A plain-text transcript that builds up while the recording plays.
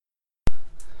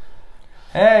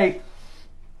Hey,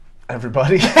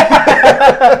 everybody.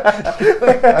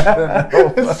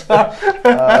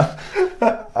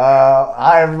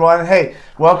 Hi, everyone. Hey,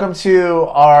 welcome to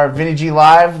our Vinny G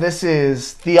Live. This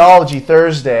is Theology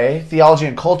Thursday, Theology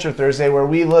and Culture Thursday, where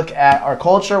we look at our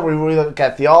culture, where we look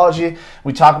at theology.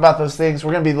 We talk about those things.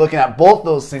 We're going to be looking at both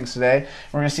those things today.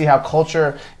 We're going to see how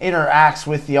culture interacts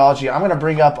with theology. I'm going to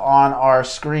bring up on our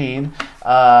screen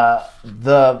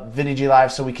the Vinny G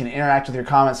Live so we can interact with your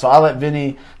comments. So I'll let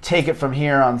Vinny take it from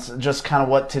here on just kind of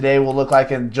what today will look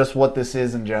like and just what this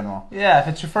is in general. Yeah, if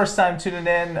it's your first time tuning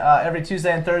in, every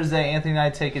Tuesday and Thursday, Anthony and I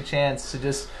take a chance to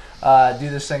just do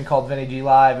this thing called Vinny G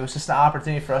Live. It was just an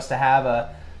opportunity for us to have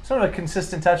a sort of a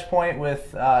consistent touch point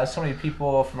with so many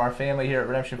people from our family here at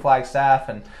Redemption Flagstaff.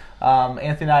 And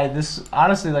Anthony and I, this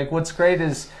honestly, like, what's great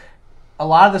is a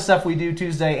lot of the stuff we do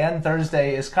Tuesday and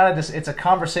Thursday is kind of just, it's a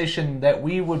conversation that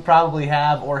we would probably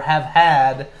have or have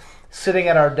had sitting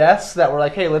at our desks that we're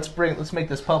like, hey, let's make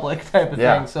this public type of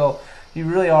thing. So you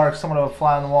really are somewhat of a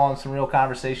fly on the wall in some real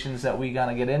conversations that we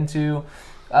gotta get into.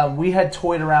 We had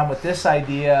toyed around with this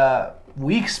idea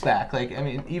weeks back, like, I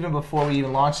mean, even before we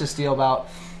even launched this deal, about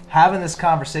having this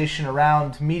conversation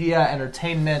around media,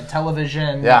 entertainment,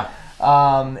 television,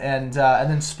 and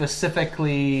then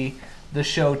specifically the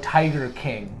show Tiger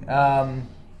King.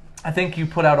 I think you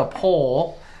put out a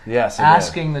poll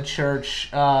asking the church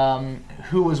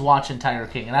who was watching Tiger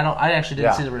King, and I actually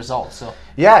didn't see the results. So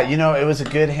yeah, you know, it was a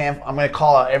good I'm going to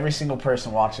call out every single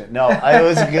person watching it. No, it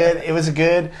was a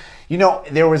good. You know,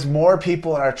 there was more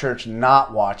people in our church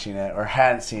not watching it or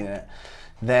hadn't seen it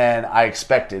than I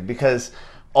expected, because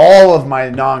all of my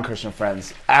non-Christian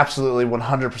friends, absolutely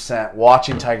 100%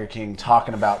 watching Tiger King,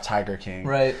 talking about Tiger King.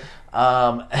 Right.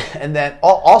 And then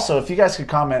also, if you guys could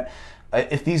comment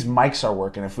if these mics are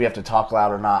working, if we have to talk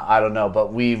loud or not, I don't know,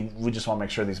 but we just want to make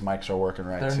sure these mics are working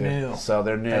right. They're new. So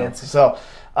they're new. Fancy. So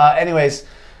anyways,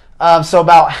 so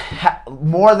about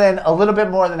a little bit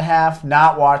more than half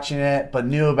not watching it but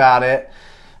knew about it.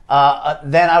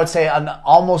 Then I would say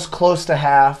almost close to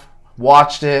half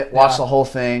watched the whole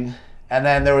thing, and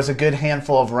then there was a good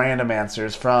handful of random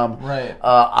answers from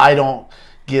I don't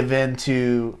give in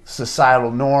to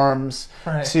societal norms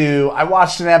to I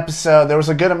watched an episode. There was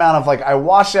a good amount of like, I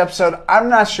watched the episode, I'm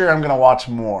not sure I'm going to watch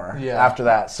more after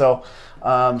that. So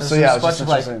there's a bunch of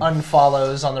like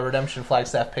unfollows on the Redemption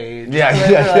Flagstaff page.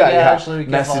 Actually,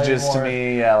 messages to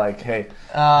me, like, hey,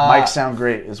 mics sound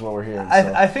great is what we're hearing.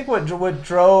 I think what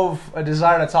drove a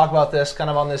desire to talk about this kind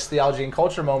of on this theology and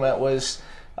culture moment was,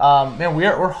 man,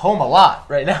 we're home a lot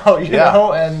right now, you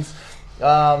know, and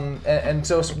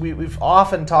so we've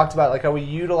often talked about, like, are we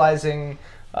utilizing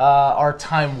our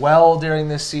time well during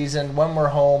this season when we're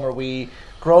home? Are we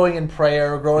growing in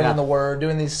prayer, growing in the Word,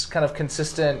 doing these kind of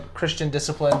consistent Christian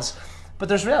disciplines? But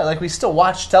there's reality, like, we still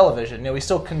watch television, you know, we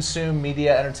still consume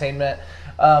media, entertainment,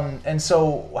 and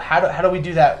so how do we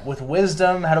do that with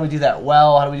wisdom? How do we do that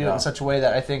well? How do we do it in such a way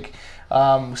that I think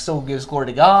still gives glory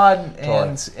to God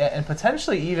and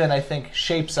potentially even, I think,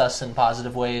 shapes us in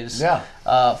positive ways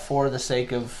for the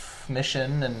sake of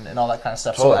mission and all that kind of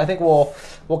stuff. So I think we'll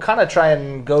kind of try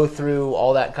and go through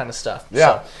all that kind of stuff.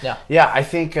 I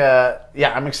think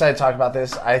I'm excited to talk about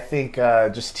this. I think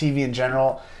just TV in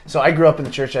general. So I grew up in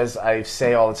the church, as I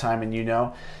say all the time, and you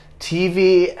know,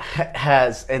 TV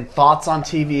has, and thoughts on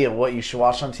TV and what you should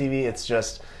watch on TV,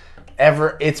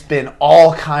 it's been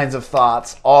all kinds of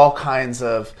thoughts, all kinds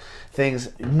of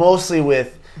things, mostly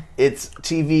with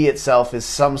TV itself is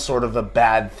some sort of a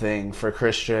bad thing for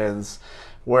Christians,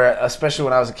 where, especially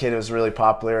when I was a kid, it was really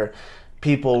popular.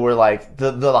 People were like,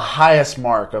 the highest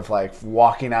mark of like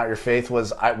walking out your faith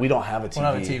was, we don't have a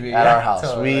TV, at our house.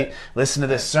 Totally, we listen to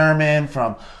this sermon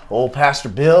from old Pastor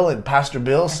Bill, and Pastor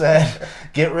Bill said,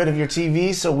 get rid of your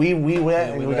TV. So we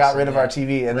went and we got rid of our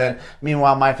TV. And then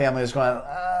meanwhile, my family was going,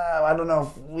 I don't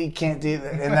know if we can't do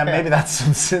that. And then maybe that's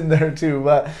some sin there too.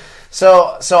 But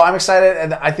so I'm excited,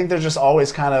 and I think there's just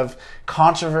always kind of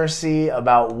controversy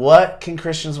about what can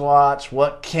Christians watch,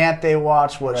 what can't they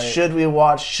watch, what should we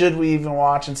watch, should we even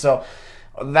watch, and so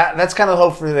that's kind of the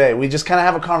hope for today. We just kind of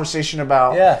have a conversation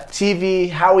about TV,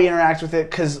 how we interact with it,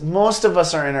 because most of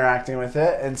us are interacting with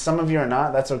it, and some of you are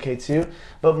not. That's okay too.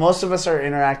 But most of us are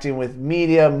interacting with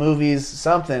media, movies,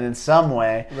 something in some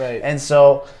way, and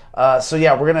so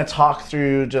we're gonna talk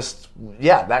through just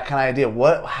that kind of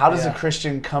idea. How does a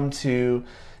Christian come to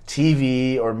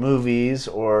TV or movies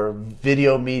or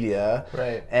video media,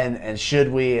 and should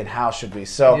we, and how should we?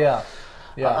 So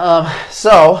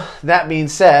So that being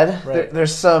said, Right.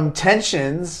 there's some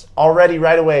tensions already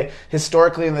right away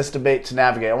historically in this debate to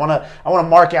navigate. I want to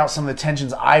mark out some of the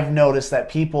tensions I've noticed that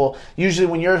people usually,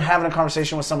 when you're having a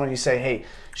conversation with someone, you say, "Hey,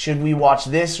 should we watch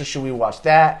this or should we watch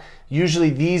that?" Usually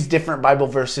these different Bible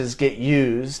verses get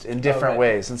used in different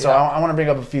ways, and so I want to bring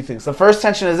up a few things. The first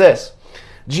tension is this: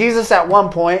 Jesus at one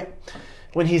point,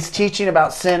 when he's teaching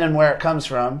about sin and where it comes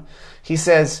from, he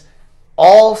says,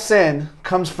 all sin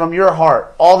comes from your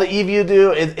heart. All the evil you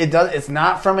do, it's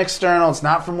not from external. It's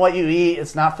not from what you eat.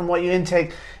 It's not from what you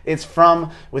intake. It's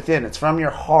from within. It's from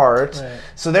your heart. Right.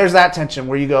 So there's that tension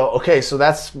where you go, okay, so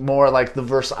that's more like the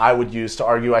verse I would use to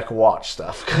argue I could watch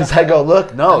stuff. Because I go,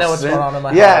 look, no. I know what's going on in my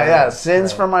heart. Yeah,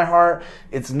 sin's from my heart.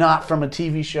 It's not from a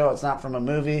TV show. It's not from a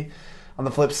movie. On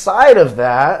the flip side of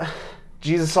that,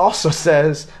 Jesus also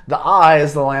says the eye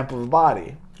is the lamp of the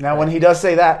body. Now, when he does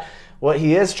say that, what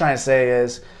he is trying to say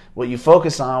is what you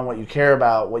focus on, what you care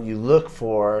about, what you look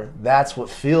for, that's what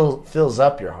fills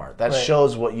up your heart. That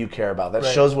shows what you care about. That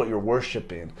shows what you're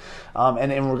worshiping.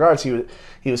 And in regards, he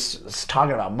was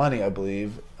talking about money, I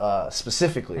believe,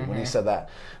 specifically when he said that.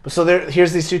 But so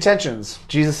here's these two tensions.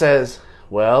 Jesus says,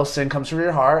 well, sin comes from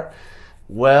your heart.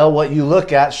 Well, what you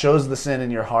look at shows the sin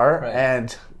in your heart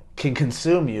and can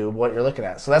consume you, what you're looking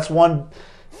at. So that's one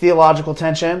theological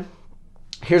tension.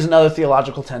 Here's another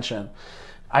theological tension.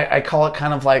 I call it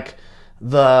kind of like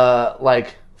the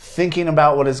thinking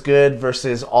about what is good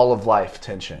versus all of life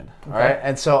tension. All right,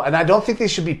 and I don't think they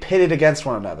should be pitted against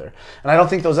one another, and I don't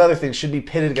think those other things should be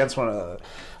pitted against one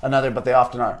another, but they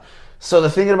often are. So the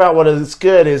thinking about what is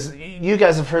good is, you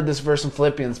guys have heard this verse in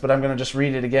Philippians, but I'm going to just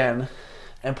read it again.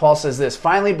 And Paul says this: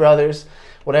 finally, brothers,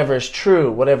 whatever is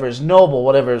true, whatever is noble,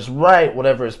 whatever is right,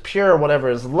 whatever is pure, whatever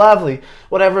is lovely,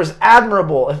 whatever is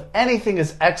admirable, if anything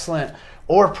is excellent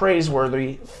or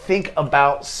praiseworthy, think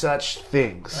about such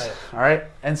things. Right. All right?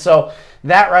 And so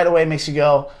that right away makes you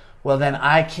go, well, then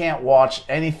I can't watch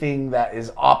anything that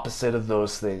is opposite of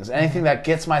those things. Anything that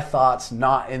gets my thoughts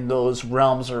not in those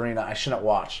realms or arena, I shouldn't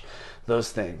watch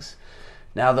those things.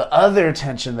 Now, the other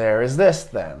tension there is this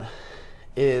then,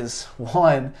 is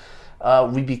one,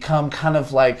 we become kind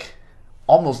of like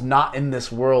almost not in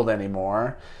this world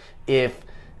anymore if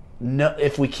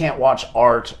we can't watch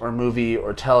art or movie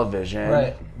or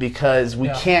television, because we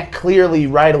can't clearly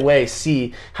right away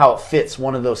see how it fits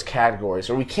one of those categories,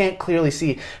 or we can't clearly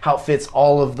see how it fits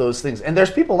all of those things. And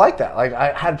there's people like that. Like,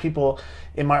 I had people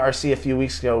in my RC a few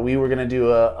weeks ago. We were going to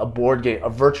do a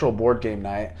virtual board game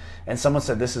night, and someone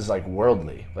said this is like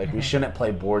worldly. Like, we shouldn't play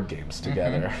board games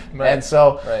together. And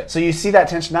so you see that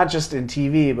tension not just in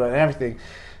TV, but in everything.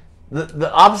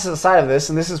 The opposite side of this,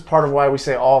 and this is part of why we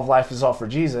say all of life is all for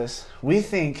Jesus, we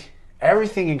think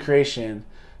everything in creation,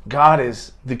 God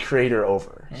is the creator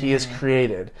over. He is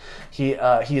created. He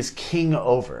is king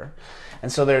over.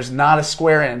 And so there's not a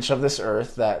square inch of this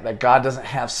earth that God doesn't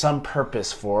have some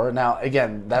purpose for. Now,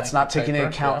 again, that's not taking into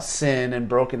account sin and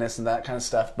brokenness and that kind of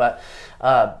stuff. But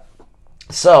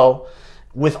so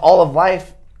with all of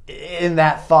life, in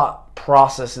that thought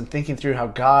process and thinking through how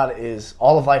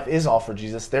all of life is all for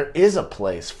Jesus, there is a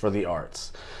place for the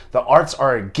arts. The arts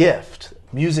are a gift.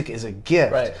 Music is a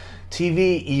gift.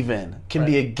 TV even can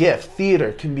be a gift.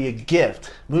 Theater can be a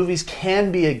gift. Movies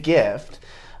can be a gift.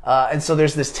 And so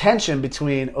there's this tension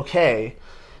between, okay,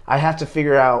 I have to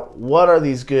figure out what are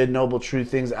these good, noble, true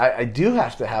things. I do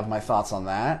have to have my thoughts on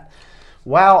that,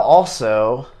 while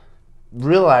also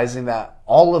realizing that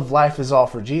all of life is all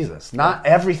for Jesus. Not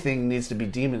everything needs to be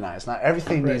demonized. Not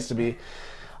everything needs to be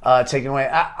taken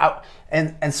away.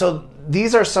 And so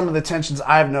these are some of the tensions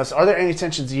I've noticed. Are there any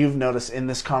tensions you've noticed in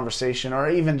this conversation, or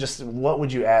even just what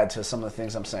would you add to some of the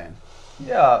things I'm saying?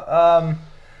 Yeah,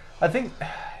 I think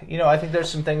there's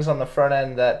some things on the front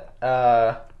end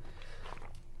that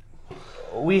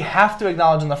we have to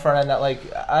acknowledge on the front end that, like,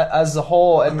 as a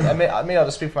whole, and maybe I'll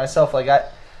just speak for myself. Like,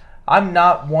 I'm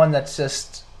not one that's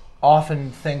just often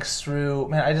thinks through,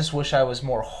 man, I just wish I was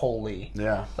more holy.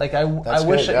 Yeah. Like, I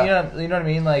wish, you know what I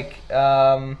mean? Like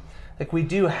we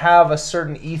do have a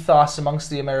certain ethos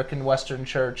amongst the American Western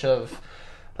Church of,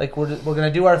 like, we're going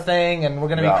to do our thing and we're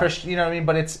going to be Christian, you know what I mean?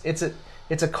 But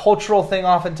it's a cultural thing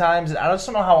oftentimes, and I just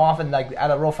don't know how often, like, at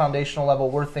a real foundational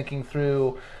level, we're thinking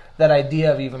through that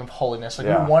idea of even of holiness. Like,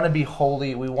 we want to be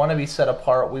holy, we want to be set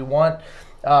apart, we want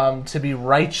to be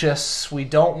righteous. We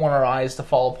don't want our eyes to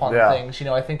fall upon things. You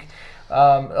know, I think a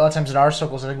lot of times in our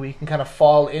circles, I think we can kind of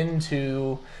fall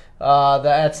into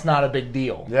that's not a big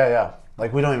deal. Yeah.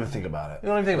 Like, we don't even think about it. We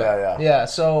don't even think about it. Yeah.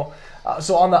 So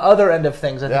on the other end of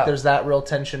things, I think there's that real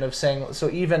tension of saying, so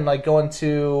even like going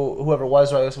to whoever it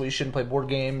was, right? So we shouldn't play board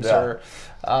games or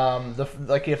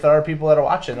like if there are people that are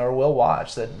watching or will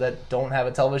watch that don't have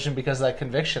a television because of that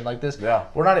conviction, like this,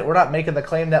 we're not making the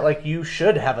claim that like you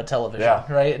should have a television,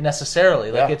 right?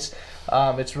 Necessarily, like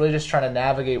it's really just trying to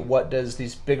navigate what does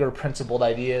these bigger principled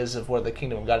ideas of where the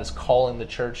kingdom of God is calling the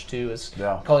church to, is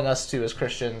calling us to as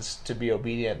Christians to be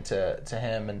obedient to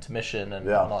Him and to mission and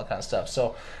all that kind of stuff.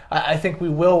 So I think we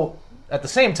will. At the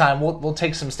same time, we'll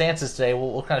take some stances today.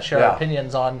 We'll kind of share our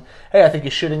opinions on, hey, I think you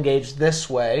should engage this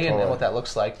way and what that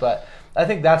looks like. But I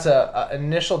think that's a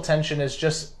initial tension is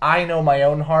just I know my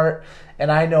own heart,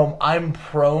 and I know I'm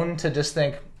prone to just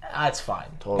think, it's fine.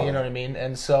 Totally. You know what I mean?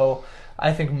 And so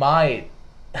I think my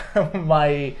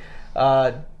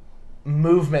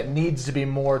movement needs to be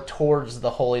more towards the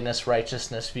holiness,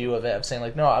 righteousness view of it, of saying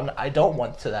like, no, I don't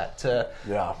want to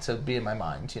be in my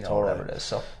mind, whatever it is.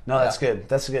 So no, that's good.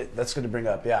 That's good to bring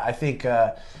up. Yeah, I think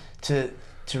to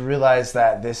realize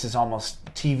that this is almost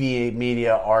TV,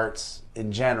 media, arts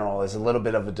in general is a little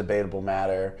bit of a debatable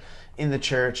matter in the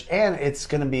church, and it's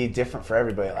going to be different for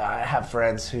everybody. I have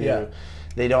friends who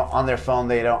they don't, on their phone,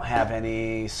 they don't have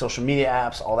any social media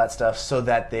apps, all that stuff, so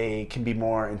that they can be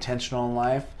more intentional in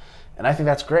life. And I think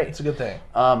that's great. It's a good thing.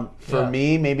 For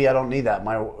me, maybe I don't need that.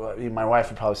 My wife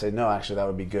would probably say, no, actually, that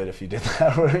would be good if you did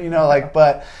that.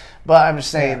 But I'm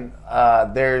just saying,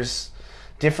 there's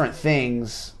different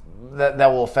things that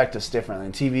will affect us differently.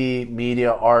 In TV,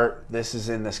 media, art, this is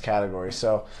in this category.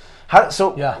 So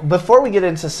before we get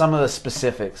into some of the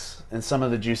specifics and some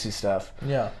of the juicy stuff,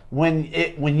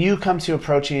 when you come to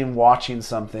approaching watching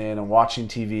something and watching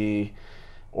TV,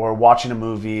 or watching a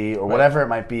movie, or whatever it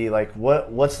might be, like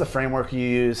what's the framework you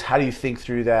use? How do you think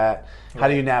through that? How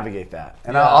do you navigate that?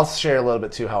 And I'll share a little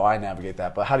bit too how I navigate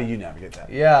that, but how do you navigate that?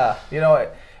 Yeah, it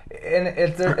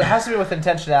has to be with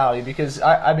intentionality, because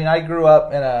I grew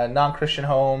up in a non-Christian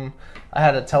home. I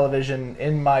had a television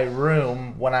in my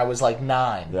room when I was like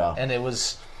 9, and it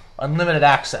was unlimited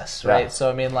access, right?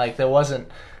 So there wasn't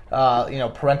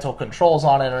parental controls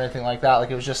on it or anything like that.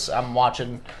 Like it was just I'm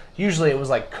watching. Usually it was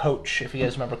like Coach, if you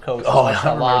guys remember Coach. Oh, I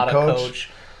remember a lot of Coach.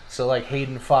 So like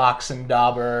Hayden Fox and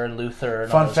Dauber and Luther.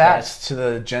 And Fun fact to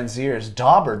the Gen Zers: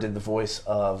 Dauber did the voice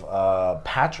of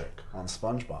Patrick on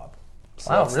SpongeBob.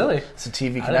 So wow, really? It's a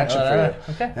TV connection for you.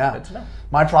 Okay, good to know.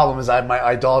 My problem is my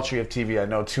idolatry of TV. I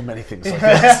know too many things like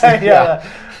this.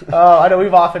 I know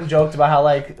we've often joked about how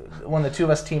like when the two of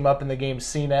us team up in the game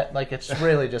CNET, like it's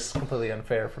really just completely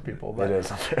unfair for people. But, it is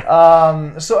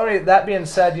unfair. So that being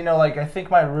said, I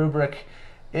think my rubric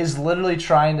is literally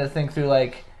trying to think through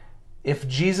like, if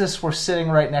Jesus were sitting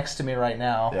right next to me right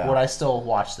now, would I still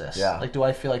watch this? Like, do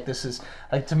I feel like this is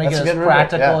like to make it as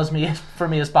practical for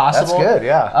me as possible? That's good.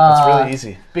 Yeah, that's really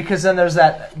easy. Because then there's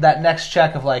that next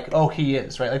check of like, oh, He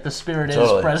is right. Like the Spirit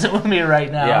is present with me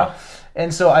right now. Yeah.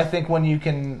 And so I think when you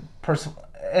can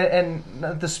and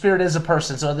the Spirit is a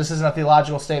person, so this isn't a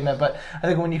theological statement, but I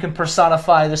think when you can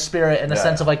personify the Spirit in the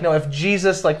sense of like, no, if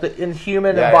Jesus, like in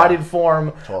human embodied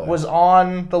form, was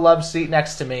on the love seat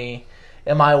next to me,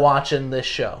 am I watching this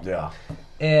show? Yeah.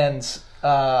 And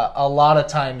a lot of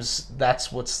times that's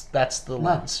the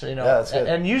lens, Yeah, that's good.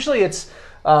 And usually it's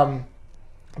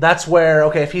that's where,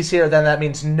 okay, if He's here, then that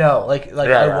means no. Like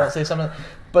I won't say something.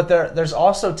 But there's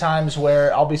also times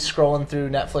where I'll be scrolling through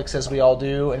Netflix, as we all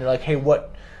do, and you're like, hey, what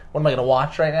am I going to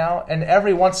watch right now? And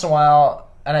every once in a while,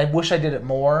 and I wish I did it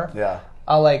more,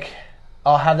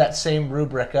 I'll have that same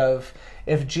rubric of,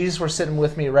 if Jesus were sitting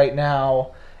with me right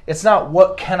now, it's not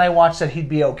what can I watch that He'd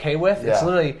be okay with. It's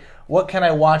literally, what can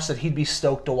I watch that He'd be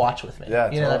stoked to watch with me? Yeah,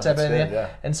 that type of thing. Yeah.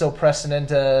 And so pressing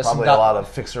into probably a lot of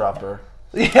Fixer Upper.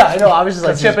 Yeah, I know. Obviously,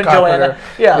 like Chip and Joanna.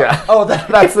 Yeah. Oh,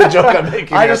 that's the joke I'm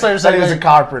making. I just understand that he's a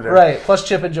carpenter, right? Plus,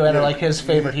 Chip and Joanna are like his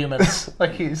favorite humans.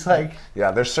 Like he's like.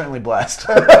 Yeah, they're certainly blessed.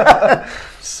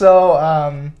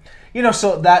 So,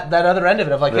 so that other end of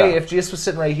it of like, hey, if Jesus was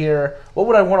sitting right here, what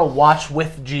would I want to watch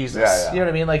with Jesus? You know what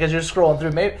I mean? Like as you're scrolling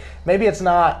through, maybe it's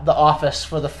not The Office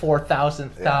for the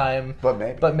 4,000th time, but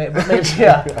maybe, but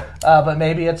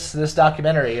maybe it's this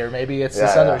documentary, or maybe it's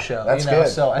this other show. That's good.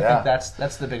 So I think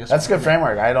that's the biggest. That's a good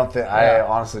framework. I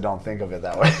honestly don't think of it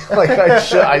that way. Like I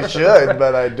should,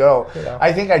 but I don't. Yeah.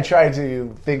 I think I try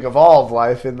to think of all of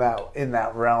life in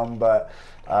that realm, but.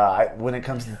 When it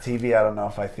comes to TV, I don't know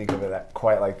if I think of it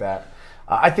quite like that.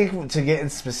 I think to get in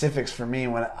specifics for me,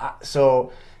 part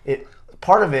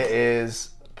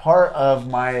of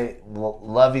my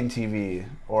loving TV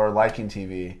or liking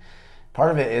TV.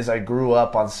 Part of it is I grew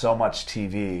up on so much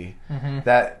TV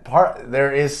that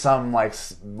there is some like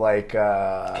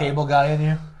cable guy in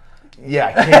you.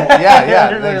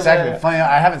 Yeah, exactly. Funny,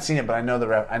 I haven't seen it, but I know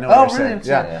what you're saying.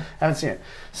 Yeah, I haven't seen it.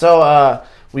 So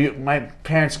my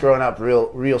parents growing up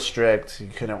real strict. You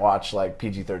couldn't watch like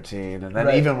PG-13, and then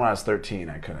Right. even when I was 13,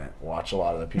 I couldn't watch a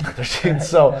lot of the PG-13.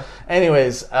 So,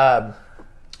 anyways,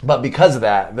 but because of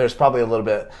that, there's probably a little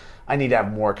bit. I need to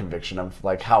have more conviction of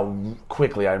like how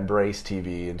quickly I embrace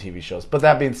TV and TV shows. But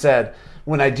that being said,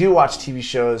 when I do watch TV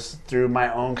shows through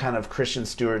my own kind of Christian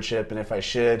stewardship, and if I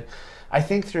should, I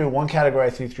think through one category I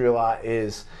think through a lot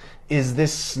is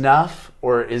this snuff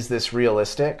or is this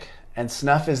realistic? And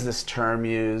snuff is this term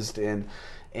used in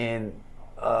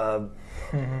not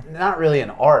really in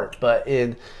art, but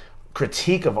in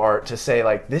critique of art to say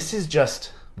like this is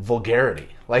just vulgarity.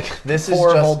 Like this is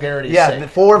For just vulgarity's sake.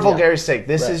 for vulgarity's sake.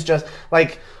 This Right. is just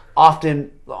like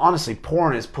often, honestly,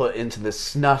 porn is put into the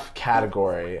snuff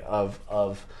category of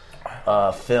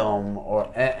film,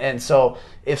 and so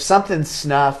if something's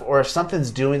snuff or if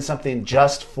something's doing something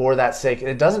just for that sake,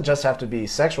 it doesn't just have to be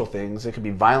sexual things. It could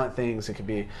be violent things. It could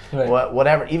be Right.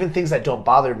 whatever, even things that don't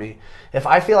bother me. If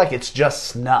I feel like it's just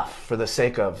snuff for the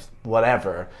sake of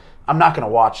whatever, I'm not going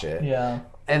to watch it. Yeah.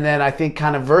 And then I think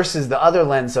kind of versus the other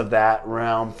lens of that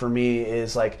realm for me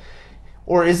is like,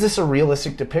 or is this a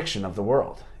realistic depiction of the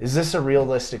world? Is this a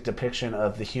realistic depiction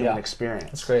of the human Yeah. experience?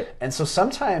 That's great. And so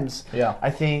sometimes Yeah.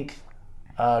 I think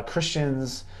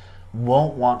Christians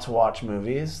won't want to watch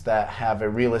movies that have a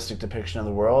realistic depiction of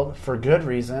the world for good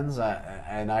reasons,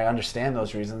 and I understand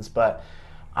those reasons, but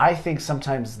I think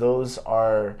sometimes those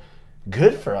are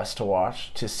good for us to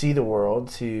watch, to see the world,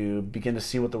 to begin to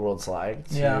see what the world's like,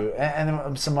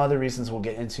 and some other reasons we'll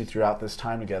get into throughout this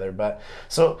time together. But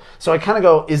so I kind of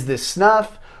go, is this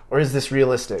snuff or is this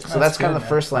realistic? So that's kind of the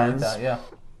first lens. Like that, yeah.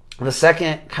 The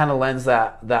second kind of lens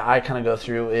that I kind of go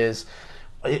through is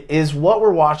what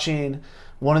we're watching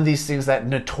one of these things that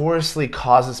notoriously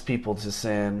causes people to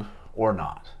sin or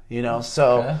not? You know,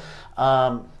 so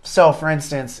so for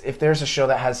instance, if there's a show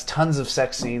that has tons of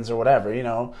sex scenes or whatever, you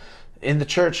know, in the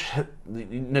church,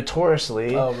 notoriously,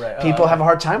 people have a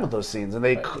hard time with those scenes, and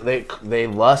they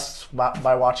lust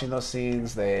by watching those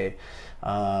scenes. They,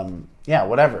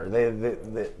 whatever.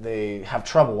 They have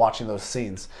trouble watching those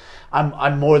scenes.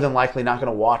 I'm more than likely not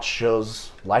going to watch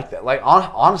shows like that. Like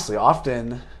honestly,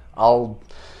 often I'll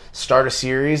start a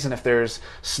series, and if there's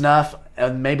snuff,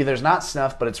 and maybe there's not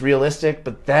snuff, but it's realistic,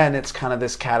 but then it's kind of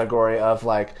this category of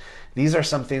like, these are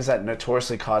some things that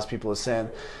notoriously cause people to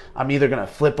sin. I'm either going to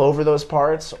flip over those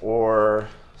parts or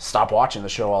stop watching the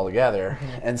show altogether.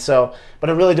 Mm-hmm. And so, but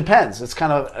it really depends. It's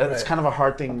kind of a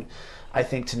hard thing, I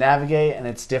think, to navigate, and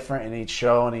it's different in each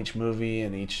show and each movie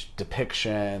and each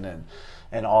depiction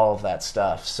and all of that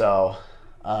stuff. So,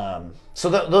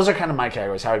 those are kind of my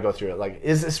categories, how I go through it. Like,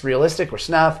 is this realistic or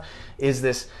snuff? Is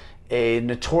this a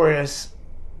notorious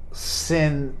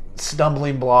sin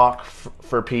stumbling block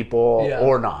for people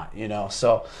or not? You know,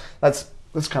 so that's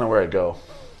kind of where I go.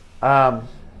 I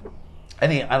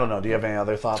don't know. Do you have any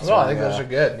other thoughts? No, I think those are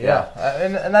good. Yeah.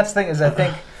 And that's the thing is, I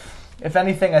think, if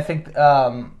anything,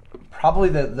 probably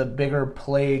the bigger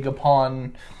plague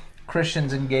upon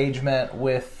Christians' engagement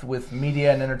with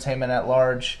media and entertainment at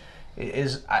large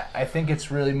is, I think it's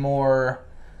really more,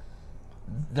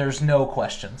 there's no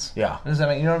questions. Yeah. Does that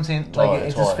mean, you know what I'm saying? Totally, like,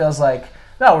 it just feels like,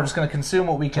 no, we're just going to consume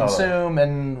what we consume,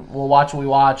 and we'll watch what we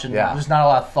watch, and there's not a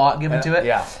lot of thought given to it.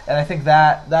 Yeah. And I think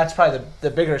that's probably the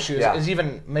bigger issue is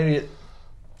even maybe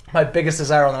my biggest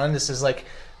desire on this is like,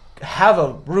 have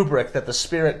a rubric that the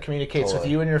Spirit communicates with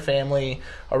you and your family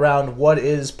around what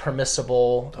is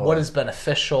permissible, what is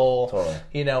beneficial,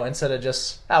 you know, instead of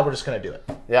just, we're just going to do it.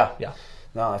 Yeah. Yeah.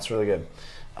 No, that's really good.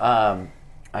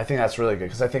 I think that's really good,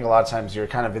 because I think a lot of times you're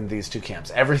kind of in these two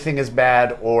camps. Everything is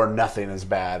bad or nothing is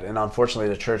bad. And unfortunately,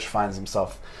 the church finds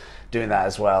himself doing that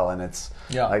as well. And it's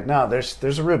like, no,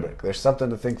 there's a rubric. There's something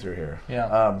to think through here.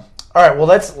 Yeah. All right,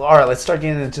 let's start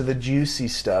getting into the juicy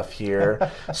stuff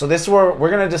here. So this is where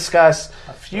we're going to discuss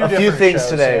a few things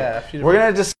today. Yeah, we're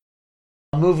going to discuss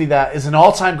a movie that is an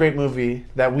all-time great movie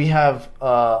that we have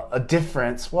a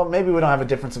difference. Well, maybe we don't have a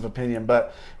difference of opinion,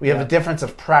 but we have a difference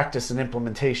of practice and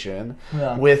implementation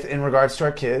with in regards to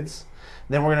our kids.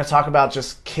 Then we're going to talk about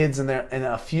just kids in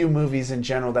a few movies in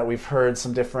general that we've heard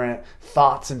some different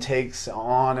thoughts and takes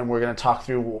on, and we're going to talk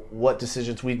through what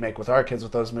decisions we'd make with our kids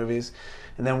with those movies.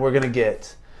 And then we're going to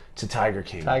get to Tiger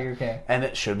King.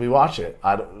 And should we watch it?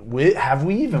 Have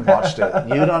we even watched it?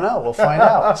 You don't know. We'll find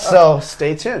out. So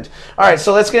stay tuned. All right,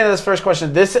 so let's get into this first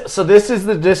question. This is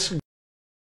the disc.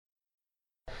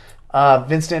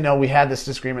 Vince didn't know we had this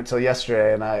disagreement till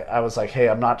yesterday, and I was like, hey,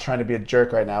 I'm not trying to be a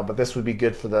jerk right now, but this would be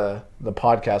good for the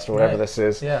podcast or whatever this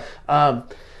is. Yeah.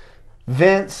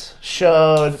 Vince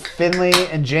showed Finley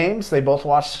and James. They both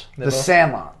watched The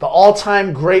Sandlot, the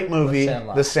all-time great movie,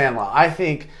 The Sandlot. I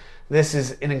think This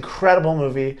is an incredible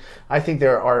movie. I think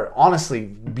there are honestly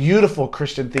beautiful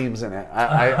Christian themes in it.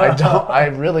 I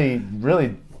really,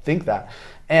 really think that.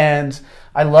 And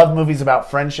I love movies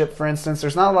about friendship, for instance.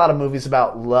 There's not a lot of movies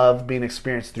about love being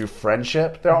experienced through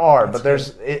friendship. There are, but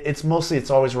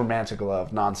it's always romantic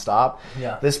love, nonstop.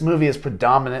 Yeah. This movie is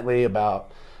predominantly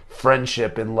about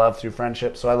friendship and love through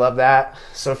friendship. So I love that.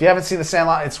 So if you haven't seen The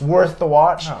Sandlot, it's worth the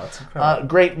watch. Oh, it's incredible.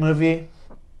 Great movie.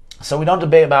 So we don't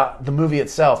debate about the movie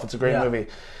itself. It's a great movie.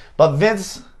 But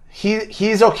Vince,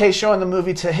 he's okay showing the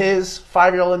movie to his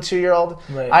 5-year-old and 2-year-old.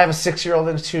 Right. I have a 6-year-old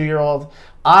and a 2-year-old.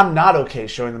 I'm not okay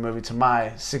showing the movie to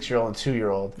my 6-year-old and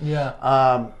 2-year-old.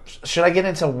 Yeah. Should I get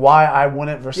into why I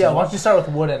wouldn't versus Yeah, why don't you start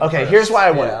with wouldn't Okay, first. here's why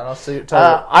I wouldn't. Yeah, and I'll see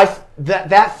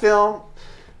that film,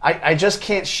 I just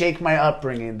can't shake my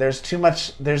upbringing. There's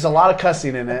a lot of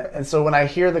cussing in it. And so when I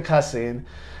hear the cussing,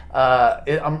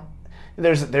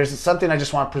 there's something I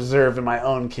just want to preserve in my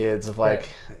own kids of like,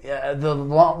 yeah, the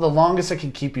longest I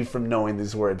can keep you from knowing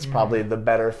these words, probably the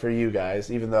better for you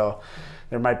guys, even though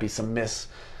there might be some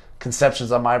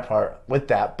misconceptions on my part with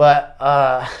that. But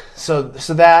so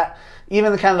that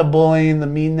even the kind of the bullying, the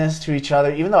meanness to each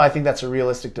other, even though I think that's a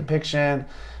realistic depiction,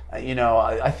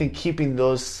 I think keeping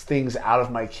those things out of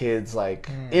my kids'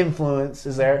 influence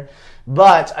is there.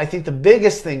 But I think the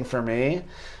biggest thing for me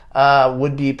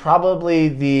would be probably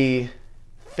the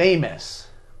famous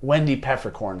Wendy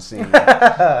Peppercorn scene.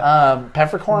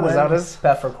 Peppercorn, is that what it is?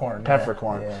 Peppercorn.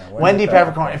 Peppercorn. Yeah, Wendy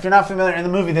Peppercorn. If you're not familiar, in the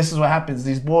movie, this is what happens.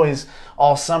 These boys,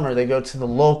 all summer, they go to the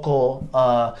local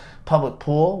public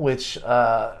pool, which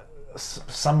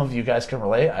some of you guys can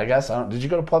relate, I guess. Did you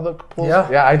go to public pools?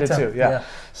 Yeah, I did too. Yeah.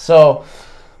 So,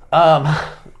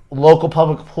 local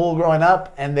public pool growing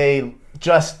up, and they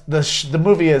just the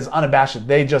movie is unabashed.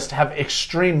 They just have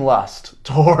extreme lust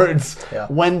towards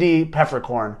Wendy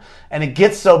Peppercorn, and it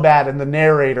gets so bad. And the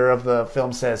narrator of the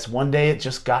film says, "One day it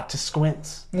just got to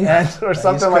Squints," or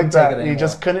something like that. He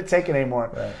just couldn't take it anymore.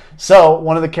 Right. So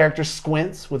one of the characters,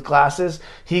 Squints, with glasses,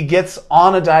 he gets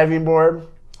on a diving board,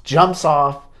 jumps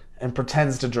off, and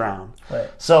pretends to drown. Right.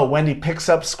 So Wendy picks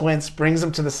up Squints, brings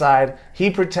him to the side.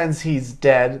 He pretends he's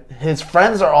dead. His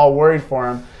friends are all worried for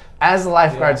him. As the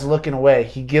lifeguard's looking away,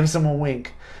 he gives him a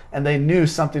wink, and they knew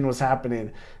something was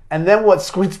happening. And then what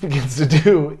Squints begins to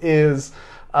do is,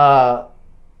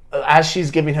 as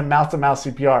she's giving him mouth-to-mouth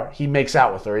CPR, he makes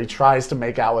out with her. He tries to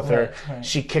make out with her. Right.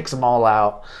 She kicks them all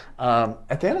out.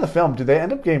 At the end of the film, do they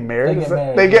end up getting married?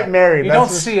 They get married. You That's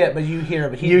don't see it, but you hear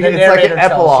it. But it's like an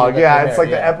epilogue. Yeah, it's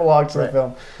like the epilogue to the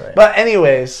film. Right. But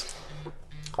anyways,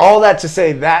 all that to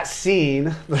say, that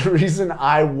scene, the reason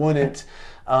I wouldn't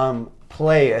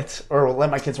play it or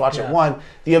let my kids watch it, one,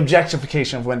 the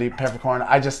objectification of Wendy Peppercorn,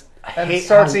 I hate. It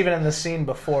starts even in the scene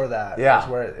before that. Yeah, is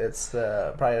where it's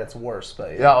probably its worse.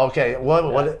 But okay.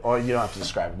 What? Or you don't have to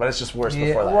describe it, but it's just worse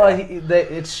before that.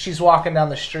 Well, she's walking down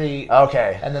the street.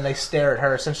 Okay, and then they stare at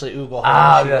her, essentially oogle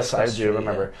her. Yes, I do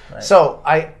remember. Yeah. Right. So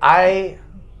I,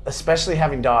 especially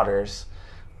having daughters,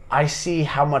 I see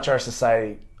how much our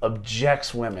society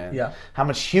objects women. Yeah. How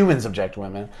much humans object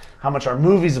women. How much our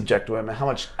movies object women. How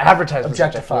much advertisements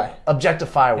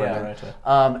objectify women.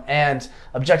 Right. And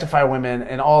objectify women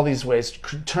in all these ways,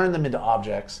 turn them into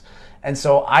objects. And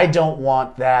so I don't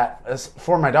want that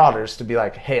for my daughters to be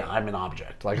like, hey, I'm an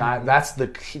object. Like that's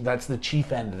the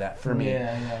chief end of that for me.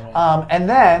 Right. And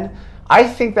then I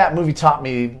think that movie taught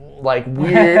me like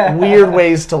weird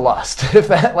ways to lust. If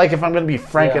I'm going to be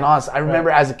frank and honest, I remember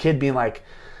as a kid being like,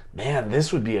 man,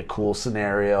 this would be a cool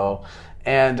scenario.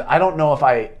 And I don't know if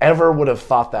I ever would have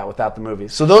thought that without the movie.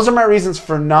 So those are my reasons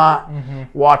for not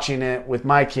watching it with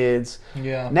my kids.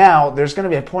 Yeah. Now, there's going to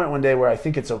be a point one day where I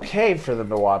think it's okay for them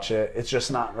to watch it. It's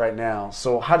just not right now.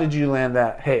 So how did you land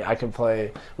that, hey,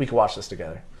 we can watch this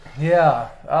together? Yeah.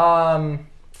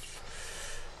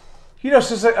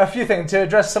 So a few things. To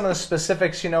address some of the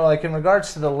specifics, like in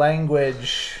regards to the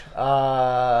language,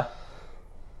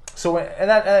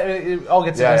 it all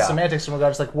gets into semantics in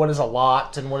regards to like what is a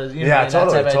lot and what is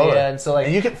totally. Idea. And so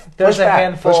and you can there's a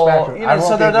handful. So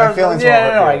there my feelings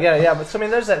I get it. Yeah, but so I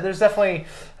mean, there's definitely.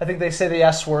 I think they say the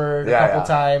S word a couple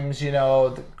times.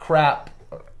 The crap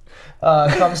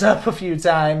comes up a few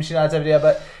times. That type of idea.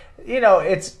 But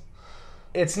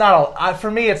it's not for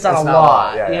me. It's not a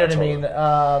lot. You know what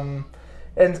I mean?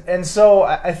 And so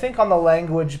I think on the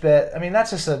language bit, I mean that's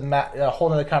just a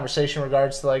whole other conversation in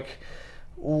regards to like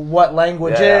what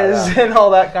language is and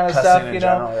all that kind of stuff,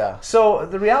 general, So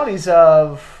the realities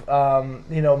of,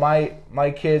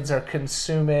 my kids are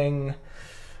consuming,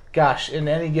 in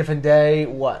any given day,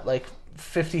 like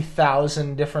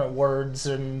 50,000 different words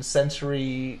and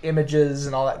sensory images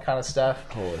and all that kind of stuff.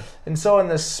 Totally. And so in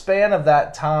the span of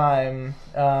that time,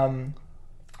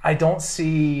 I don't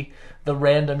see the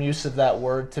random use of that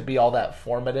word to be all that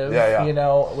formative, you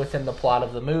know, within the plot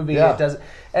of the movie. It does,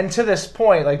 and to this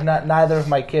point, like neither of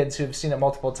my kids who've seen it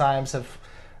multiple times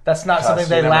that's not something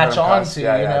they latch on to, you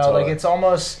know. Totally. Like it's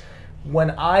almost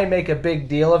when I make a big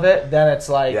deal of it, then it's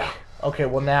like, okay,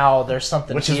 well now there's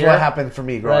something Which here. is what happened for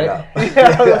me growing up. You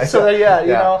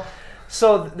know,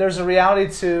 so there's a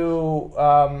reality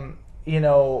to, you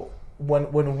know,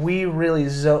 when we really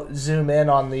zoom in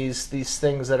on these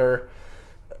things that are,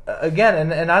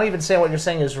 again, and not even saying what you're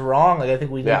saying is wrong. Like I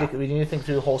think we need to think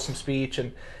through wholesome speech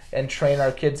and train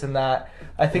our kids in that.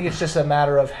 I think it's just a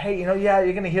matter of, hey, you know,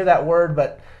 you're going to hear that word,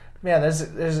 but man,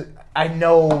 there's I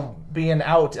know being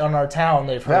out on our town,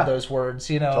 they've heard those words,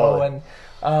 you know, totally.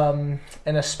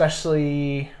 And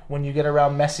especially when you get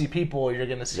around messy people, you're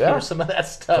going to hear some of that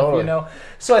stuff, you know.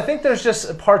 So I think there's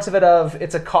just parts of it of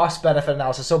it's a cost-benefit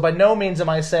analysis. So by no means am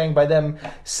I saying by them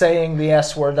saying the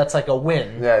S word that's like a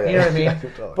win. You know what I mean?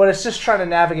 Totally. But it's just trying to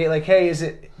navigate like, hey,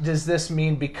 does this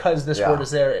mean because this word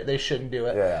is there, they shouldn't do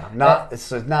it? It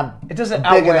doesn't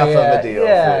big enough of a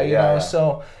deal. You know.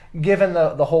 So given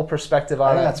the whole perspective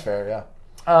on it, that's fair.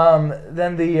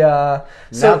 Then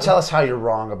now tell us how you're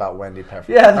wrong about Wendy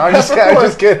Peppercorn. I'm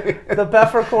just kidding. The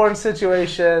peppercorn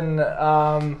situation.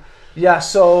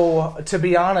 So to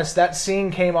be honest, that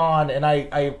scene came on, and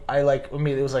I like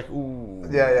immediately was like, ooh.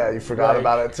 You forgot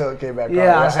about it until it came back on.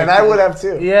 I would have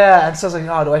too. And so I was like,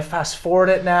 oh, do I fast forward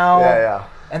it now?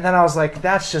 And then I was like,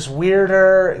 that's just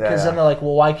weirder. Because then they're like,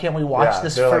 well, why can't we watch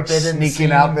this forbidden like sneaking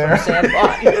scene out there from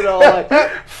Sandlot? You know, like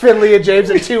Finley and James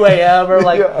at 2 a.m. or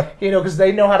like, you know, because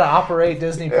they know how to operate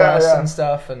Disney Plus and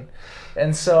stuff.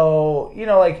 And so, you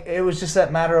know, like it was just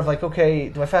that matter of like, okay,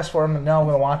 do I fast forward? No, I'm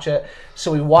going to watch it.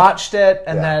 So we watched it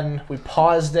and then we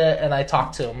paused it and I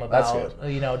talked to him about,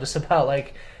 you know, just about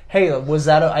like, hey, was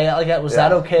that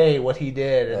that okay what he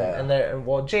did?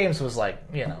 And James was like,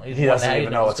 you know, he doesn't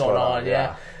even know what's going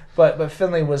on. But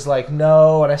Finley was like,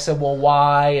 no, and I said, well,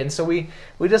 why? And so we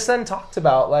just then talked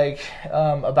about like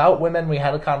about women. We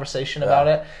had a conversation about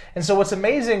it. And so what's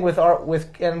amazing with and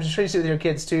I'm just sure you see it with your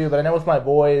kids too, but I know with my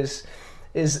boys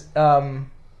is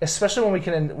especially when we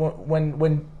can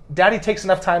when Daddy takes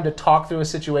enough time to talk through a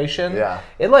situation,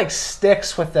 it like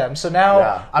sticks with them. So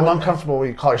now I'm uncomfortable when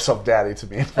you call yourself Daddy to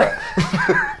me,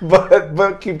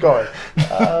 but keep going.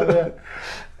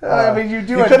 I mean, you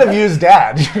do. You could have used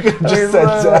Dad. You could have just said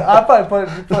Dad. I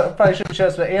probably shouldn't show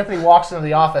this, but Anthony walks into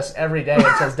the office every day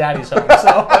and says Daddy's home.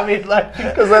 So I mean, like,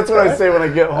 because that's what I say when I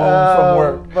get home from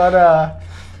work. But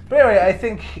anyway, I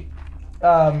think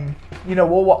you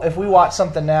know, if we watch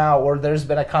something now, or there's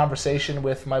been a conversation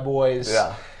with my boys.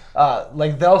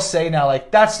 Like they'll say now,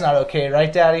 like that's not okay,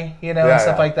 right, Daddy? You know, and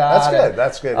stuff like that.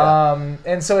 That's good.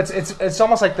 And so it's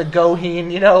almost like the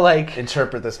Goheen, you know, like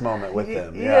interpret this moment with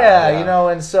them. You know,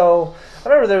 and so I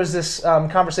remember there was this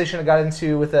conversation I got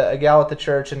into with a gal at the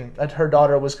church, and her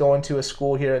daughter was going to a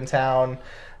school here in town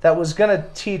that was going to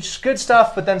teach good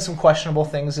stuff, but then some questionable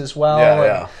things as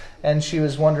well. And she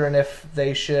was wondering if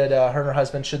they should, her and her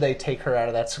husband, should they take her out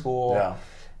of that school?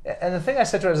 And the thing I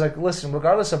said to her is like, listen,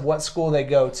 regardless of what school they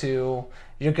go to,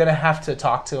 you're going to have to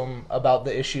talk to them about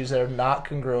the issues that are not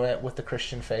congruent with the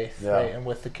Christian faith, right, and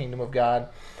with the kingdom of God.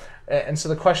 And so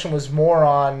the question was more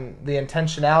on the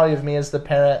intentionality of me as the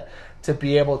parent to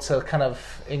be able to kind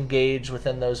of engage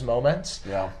within those moments.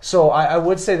 So I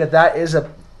would say that is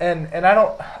and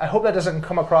I hope that doesn't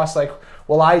come across like,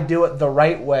 well, I do it the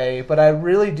right way, but I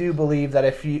really do believe that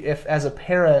if as a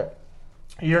parent,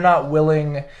 you're not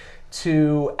willing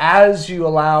to, as you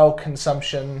allow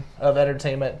consumption of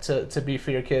entertainment to be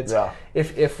for your kids,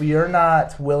 if you're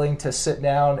not willing to sit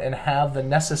down and have the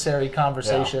necessary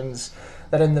conversations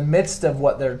that in the midst of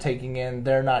what they're taking in,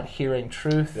 they're not hearing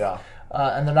truth,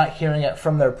 and they're not hearing it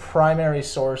from their primary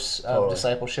source of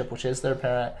discipleship, which is their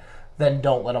parent, then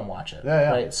don't let them watch it.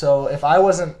 Right? So if I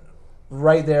wasn't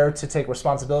right there to take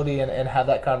responsibility and have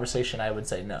that conversation, I would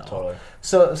say no.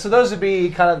 So those would be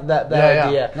kind of that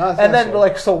idea. No, and then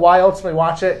like, so why ultimately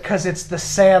watch it? Because it's the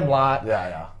Sandlot.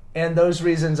 And those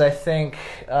reasons I think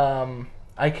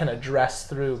I can address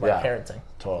through my parenting.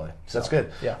 So, that's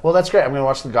good. Yeah. Well, that's great. I'm going to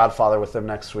watch The Godfather with them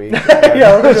next week.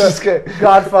 We're going to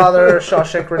Godfather,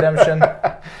 Shawshank Redemption.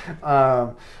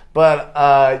 But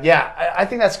I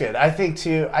think that's good. I think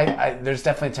too, there's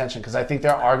definitely tension because I think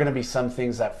there are going to be some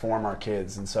things that form our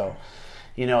kids, and so,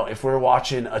 if we're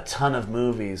watching a ton of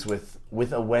movies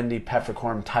with a Wendy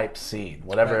Peppercorn type scene,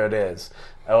 whatever it is,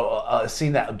 a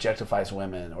scene that objectifies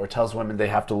women or tells women they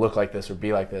have to look like this or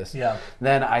be like this,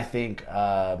 then I think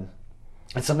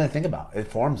it's something to think about. It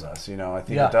forms us, I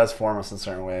think it does form us in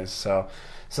certain ways. So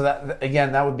that,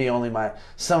 again, that would be only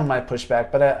some of my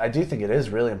pushback, but I do think it is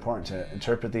really important to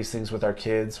interpret these things with our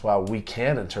kids while we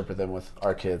can interpret them with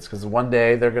our kids, because one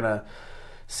day they're going to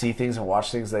see things and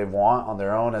watch things they want on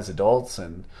their own as adults,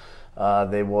 and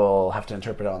they will have to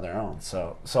interpret it on their own.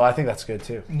 So I think that's good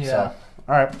too. Yeah. So,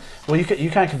 all right. Well, you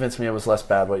kind of convinced me it was less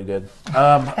bad what you did.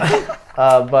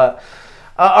 But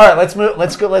all right, let's move.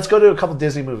 Let's go to a couple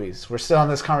Disney movies. We're still on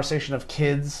this conversation of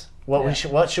kids. What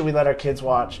should we let our kids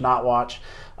watch, not watch?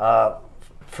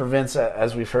 For Vince,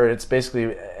 as we've heard, it's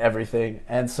basically everything,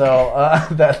 and so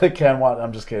that they can watch.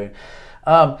 I'm just kidding.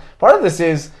 Part of this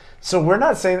is, so we're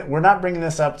not bringing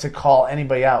this up to call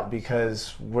anybody out,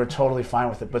 because we're totally fine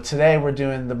with it. But today we're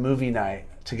doing the movie night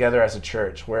together as a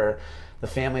church, where the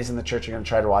families in the church are going to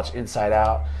try to watch Inside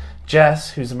Out. Jess,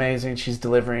 who's amazing, she's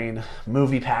delivering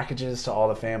movie packages to all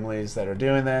the families that are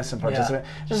doing this and participating.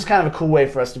 This is kind of a cool way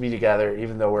for us to be together,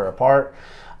 even though we're apart.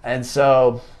 And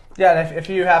so, yeah, and if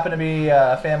you happen to be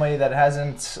a family that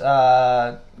hasn't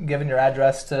given your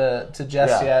address to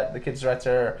Jess yet, the kids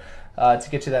director, to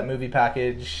get you that movie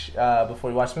package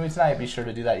before you watch the movie tonight, be sure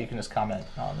to do that. You can just comment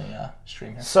on the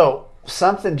stream here. So,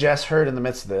 something Jess heard in the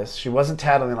midst of this, she wasn't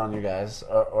tattling on you guys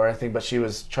or anything, but she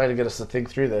was trying to get us to think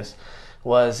through this,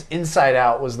 was Inside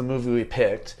Out was the movie we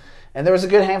picked. And there was a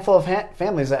good handful of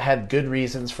families that had good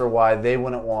reasons for why they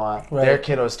wouldn't want their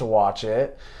kiddos to watch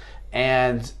it.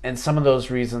 And some of those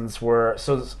reasons were,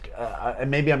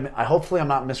 hopefully I'm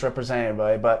not misrepresenting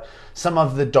anybody, but some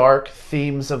of the dark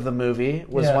themes of the movie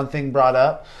was one thing brought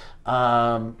up.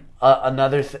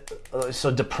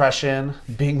 So depression,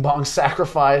 Bing Bong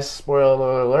Sacrifice,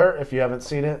 spoiler alert if you haven't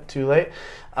seen it, too late.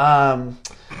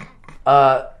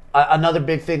 Another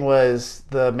big thing was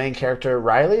the main character,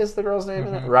 Riley is the girl's name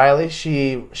in it? Riley,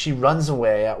 she runs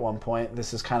away at one point.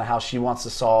 This is kind of how she wants to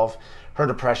solve her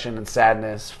depression and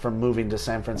sadness from moving to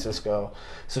San Francisco.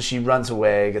 So she runs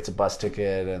away, gets a bus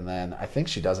ticket, and then I think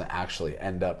she doesn't actually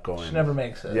end up going. She never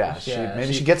makes it. Yeah, she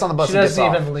gets on the bus and gets off.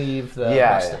 She doesn't even leave the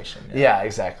bus station. Yeah,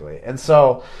 exactly. And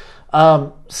so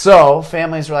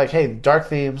families were like, hey, dark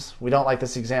themes, we don't like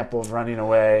this example of running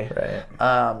away. Right.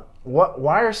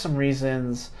 Why are some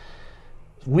reasons?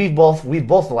 We've both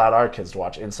allowed our kids to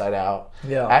watch Inside Out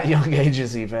at young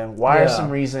ages even. Why are some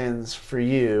reasons for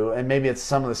you, and maybe it's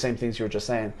some of the same things you were just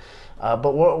saying,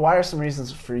 but why are some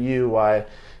reasons for you why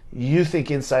you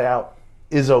think Inside Out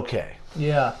is okay?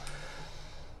 Yeah.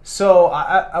 So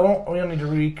we don't need to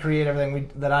recreate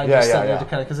everything that I just said to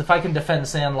kind of, because if I can defend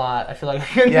Sandlot, I feel like I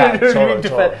can defend,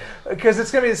 because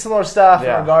it's going to be similar stuff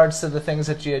in regards to the things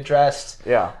that you addressed.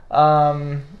 Yeah.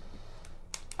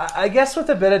 I guess with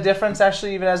a bit of difference,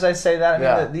 actually, even as I say that, I mean,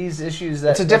 that these issues that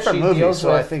it's a different she movie, deals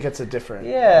so with, I think it's a different.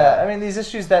 I mean, these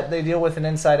issues that they deal with in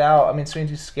Inside Out. I mean, so you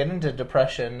just get into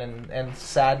depression and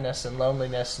sadness and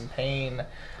loneliness and pain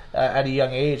at a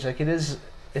young age. Like it's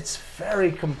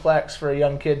very complex for a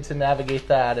young kid to navigate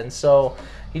that, and so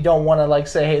you don't want to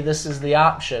say, hey, this is the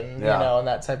option, and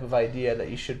that type of idea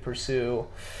that you should pursue.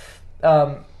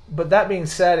 But that being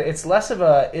said, it's less of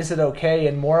a is it okay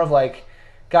and more of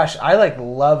gosh, I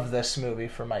love this movie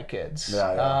for my kids.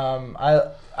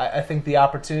 I think the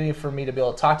opportunity for me to be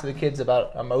able to talk to the kids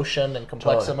about emotion and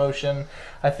complex emotion.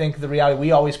 I think the reality,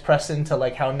 we always press into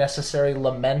how necessary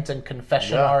lament and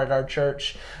confession are at our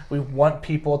church. We want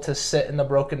people to sit in the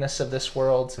brokenness of this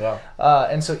world.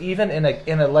 And so even in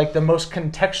a the most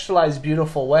contextualized,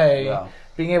 beautiful way,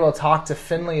 being able to talk to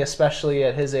Finley, especially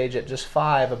at his age at just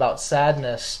 5, about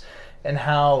sadness, and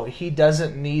how he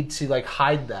doesn't need to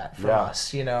hide that from us,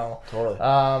 Totally.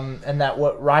 And that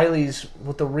what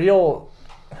the real,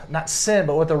 not sin,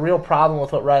 but what the real problem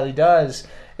with what Riley does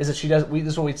is that she does.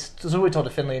 This is what we told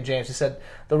to Finley and James. He said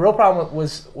the real problem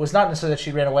was not necessarily that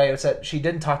she ran away; it's that she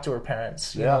didn't talk to her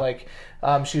parents. You know,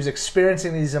 she was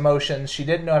experiencing these emotions. She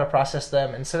didn't know how to process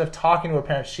them. Instead of talking to her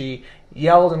parents, she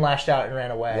yelled and lashed out and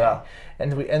ran away.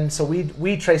 And so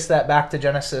we traced that back to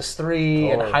Genesis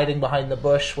 3 and hiding behind the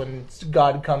bush when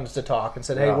God comes to talk and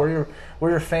said, hey, we're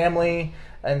your family,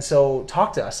 and so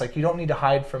talk to us. You don't need to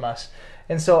hide from us.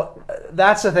 And so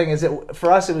that's the thing, is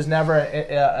for us it was never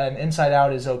an Inside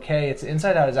Out is okay. It's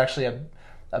Inside Out is actually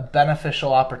a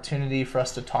beneficial opportunity for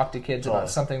us to talk to kids about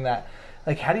something that,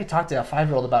 how do you talk to a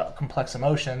 5-year-old about complex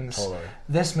emotions?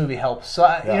 This movie helps. So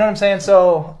you know what I'm saying?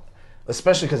 So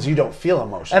Especially because you don't feel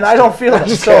emotions. And I don't feel them.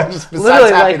 Just, So besides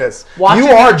literally, happiness. Like, you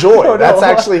are joy. No, That's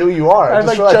actually who you are. I'm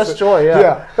just joy,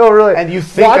 yeah. No, really. And you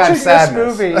think watching I'm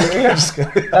sadness. This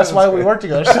movie, that's why we work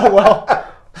together so well.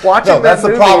 Watching no, that's that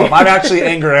the movie, problem. I'm actually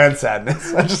anger and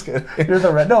sadness. I'm just kidding. You're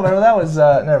the red. No, remember that was,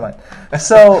 never mind.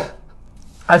 So,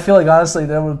 I feel like, honestly,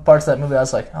 there were parts of that movie I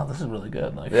was like, oh, this is really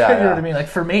good. Like, you know what I mean? Like,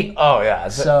 for me. Oh, yeah.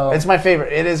 So it's my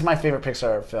favorite. It is my favorite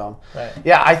Pixar film. Right.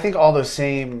 Yeah, I think all those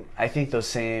same, I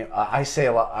say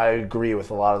a lot, I agree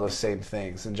with a lot of those same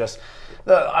things. And just,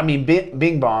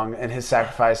 Bing Bong and his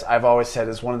sacrifice, I've always said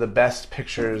is one of the best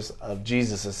pictures of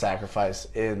Jesus' sacrifice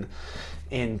in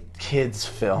kids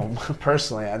film.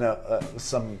 Personally, I know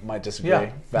some might disagree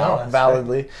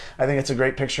validly. Right. I think it's a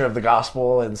great picture of the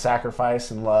gospel and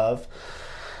sacrifice and love.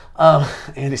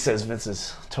 Andy says Vince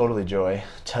is totally joy,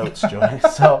 totes joy.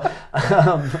 So,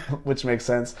 which makes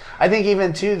sense. I think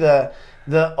even too the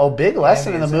big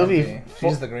lesson in the movie.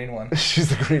 She's the green one. She's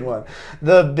the green one.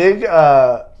 The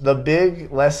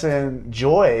big lesson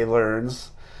Joy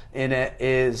learns in it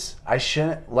is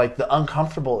the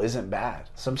uncomfortable isn't bad.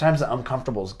 Sometimes the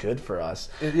uncomfortable is good for us.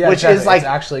 Yeah, which is like, it's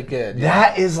actually good.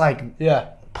 That is like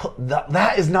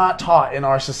that is not taught in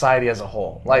our society as a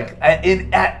whole, like at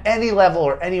any level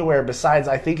or anywhere besides,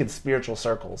 I think, in spiritual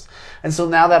circles. And so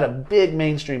now that a big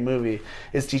mainstream movie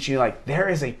is teaching you, like, there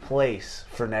is a place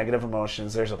for negative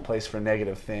emotions, there's a place for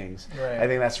negative things. Right. I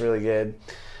think that's really good.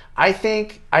 I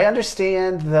think I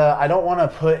understand I don't want to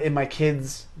put in my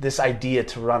kids this idea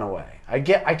to run away. I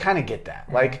kind of get that.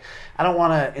 Mm-hmm. Like, I don't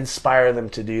want to inspire them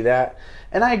to do that.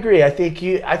 And I agree. I think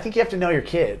you have to know your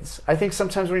kids. I think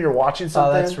sometimes when you're watching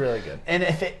something, that's really good. And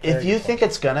if you think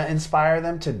it's gonna inspire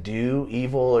them to do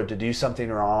evil or to do something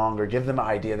wrong or give them an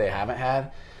idea they haven't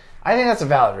had, I think that's a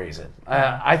valid reason.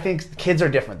 I think kids are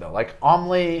different though. Like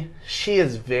Amelie, she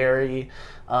is very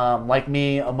like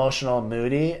me, emotional and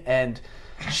moody, and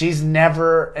she's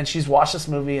watched this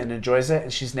movie and enjoys it,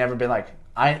 and she's never been like,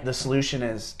 the solution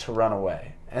is to run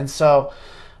away. And so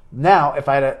now, if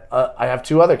I have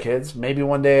two other kids, maybe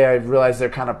one day I realize they're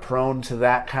kind of prone to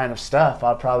that kind of stuff,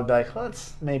 I'll probably be like,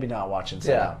 let's maybe not watch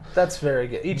Inside Out. Yeah, that's very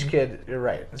good. Each kid, you're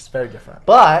right, it's very different.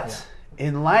 But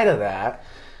in light of that,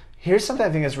 here's something I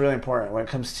think is really important when it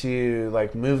comes to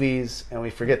like movies, and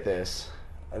we forget this,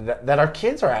 that our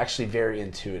kids are actually very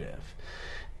intuitive.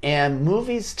 And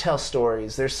movies tell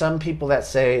stories. There's some people that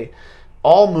say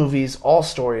all movies, all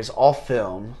stories, all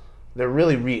film, they're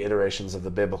really reiterations of the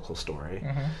biblical story.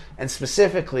 Mm-hmm. And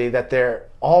specifically that they're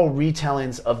all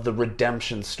retellings of the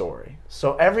redemption story.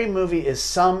 So every movie is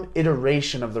some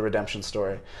iteration of the redemption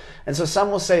story. And so some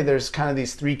will say there's kind of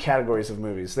these three categories of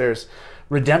movies. There's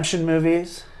redemption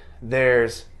movies,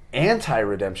 there's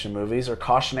anti-redemption movies or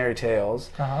cautionary tales,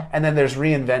 and then there's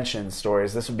reinvention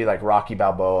stories. This would be like Rocky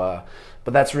Balboa,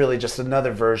 but that's really just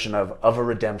another version of a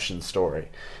redemption story.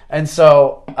 And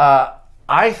so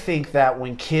I think that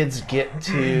when kids get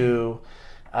to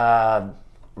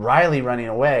Riley running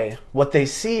away, what they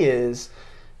see is,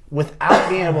 without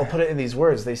being able to put it in these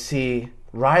words, they see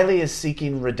Riley is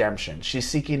seeking redemption. She's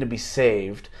seeking to be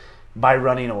saved by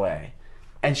running away.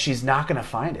 And she's not going to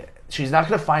find it. She's not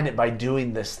going to find it by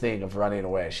doing this thing of running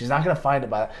away. She's not going to find it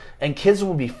by that. And kids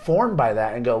will be formed by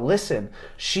that and go, listen,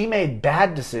 she made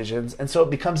bad decisions, and so it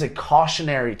becomes a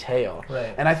cautionary tale.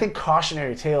 Right. And I think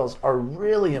cautionary tales are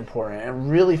really important and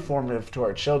really formative to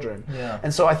our children. Yeah.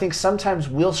 And so I think sometimes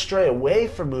we'll stray away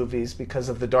from movies because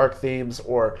of the dark themes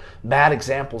or bad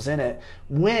examples in it,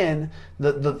 when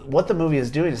what the movie is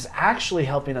doing is actually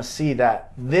helping us see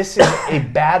that this is a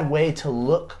bad way to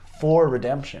look for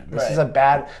redemption.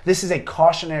 This is a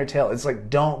cautionary tale. It's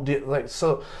like, don't do, like,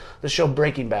 so the show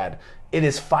Breaking Bad, it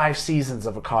is 5 seasons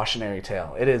of a cautionary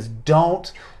tale. It is,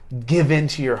 don't give in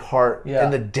to your heart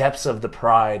in the depths of the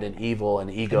pride and evil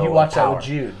and ego. And you watch that with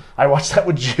Jude. I watched that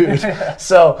with Jude.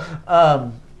 So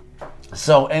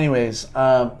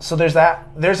there's that.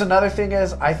 There's another thing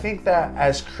is, I think that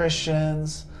as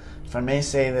Christians, if I may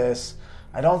say this,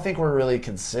 I don't think we're really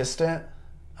consistent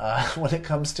when it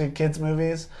comes to kids'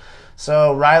 movies.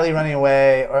 So Riley running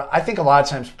away, or I think a lot of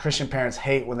times Christian parents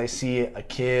hate when they see a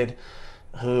kid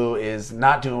who is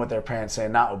not doing what their parents say,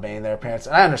 not obeying their parents,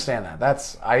 and I understand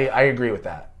that. I agree with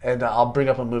that, and I'll bring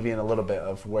up a movie in a little bit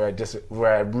of where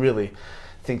I really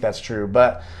think that's true.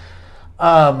 But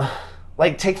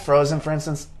like take Frozen for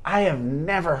instance. I have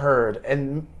never heard,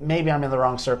 and maybe I'm in the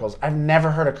wrong circles, I've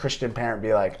never heard a Christian parent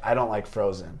be like, I don't like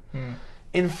Frozen.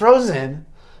 In Frozen,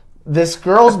 this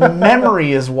girl's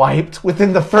memory is wiped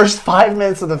within the first 5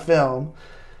 minutes of the film.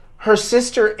 Her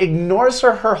sister ignores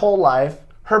her whole life.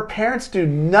 Her parents do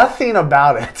nothing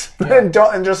about it. And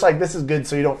just like, this is good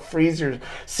so you don't freeze your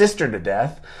sister to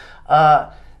death.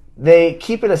 they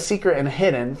keep it a secret and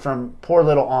hidden from poor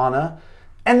little Anna.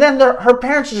 And then her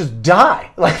parents just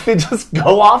die. Like, they just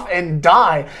go off and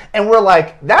die. And we're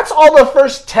like, that's all the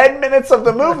first 10 minutes of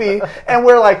the movie. And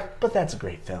we're like, but that's a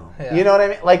great film. Yeah. You know what I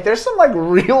mean? Like, there's some, like,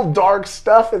 real dark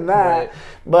stuff in that. Right.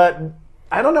 But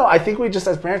I don't know. I think we just,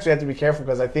 as parents, we have to be careful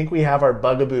because I think we have our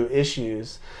bugaboo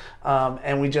issues.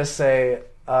 And we just say,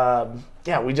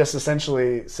 we just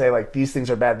essentially say, like, these things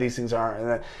are bad, these things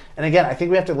aren't. And again, I think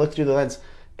we have to look through the lens.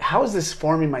 How is this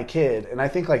forming my kid? And I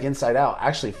think like Inside Out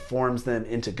actually forms them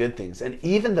into good things. And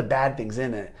even the bad things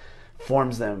in it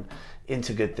forms them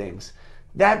into good things.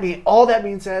 All that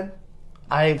being said,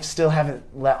 I still haven't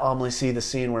let Amelie see the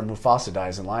scene where Mufasa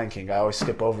dies in Lion King. I always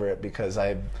skip over it because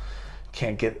I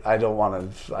just don't want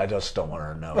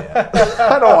her to know yet.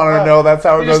 I don't want her to know that's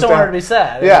how it goes down. You just don't want her to be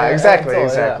sad. Yeah, exactly.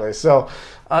 Yeah.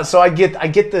 So I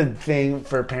get the thing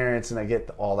for parents and I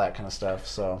get all that kind of stuff.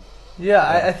 So.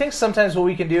 Yeah, I think sometimes what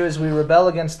we can do is we rebel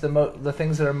against the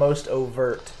things that are most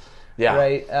overt. Yeah.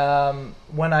 Right?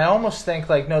 When I almost think,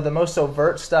 like, no, the most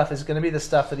overt stuff is going to be the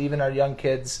stuff that even our young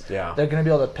kids, they're going to be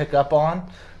able to pick up on.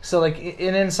 So, like,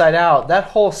 in Inside Out, that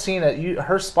whole scene,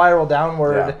 her spiral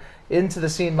downward into the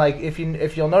scene, like, if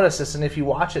you'll notice this, and if you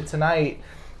watch it tonight,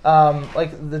 that's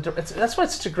why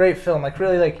it's such a great film. Like,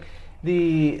 really, like,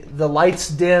 the lights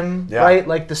dim, right?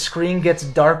 Like the screen gets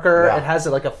darker. It has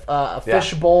like a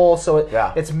fishbowl, so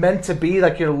it's meant to be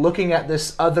like you're looking at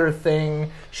this other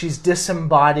thing. She's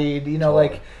disembodied, you know,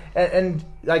 totally. and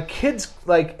like kids,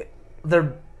 like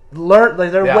they're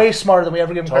way smarter than we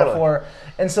ever give them credit for.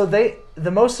 And so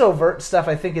the most overt stuff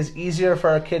I think is easier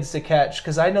for our kids to catch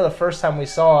because I know the first time we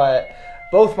saw it,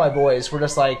 both my boys were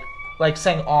just like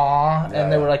saying "aw,"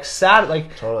 and they were like sad,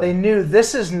 like they knew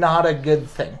this is not a good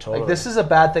thing. Like this is a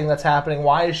bad thing that's happening.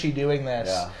 Why is she doing this?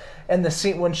 Yeah. And the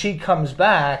scene when she comes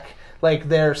back, like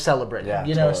they're celebrating,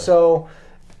 you know. So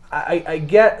I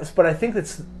get, but I think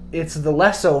it's the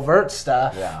less overt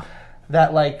stuff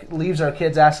that like leaves our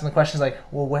kids asking the questions like,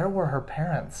 well, where were her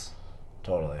parents?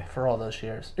 Totally. For all those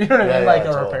years. You know what I mean? Like,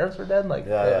 are her parents were dead? Like,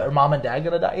 are mom and dad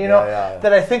going to die? You know?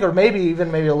 That I think, or maybe a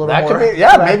little that more. Could be,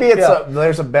 maybe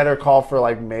there's a better call for,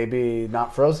 like, maybe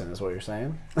not Frozen is what you're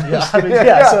saying. Yeah, I mean,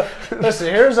 so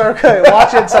listen, here's our,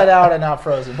 watch Inside Out and not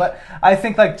Frozen. But I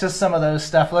think, like, just some of those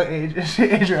stuff. Look,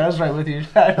 Adrian, I was right with you.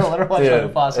 I don't let her watch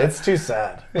Mufasa. It's too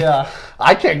sad. Yeah.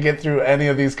 I can't get through any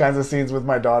of these kinds of scenes with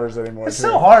my daughters anymore. It's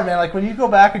so hard, man. Like, when you go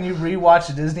back and you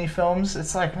rewatch Disney films,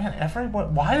 it's like, man,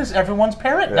 why does everyone's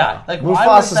parent die? Like,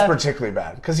 Mufasa's particularly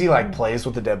bad because he like plays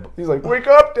with the dead. He's like, "Wake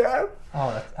up, Dad!"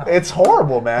 It's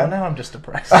horrible, man. Well, now I'm just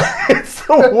depressed. It's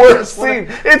the worst scene.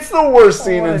 It's the worst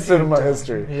scene in cinema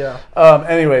history. Yeah.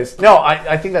 Anyways, no,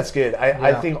 I think that's good.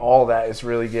 I think all that is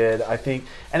really good. I think,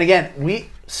 and again,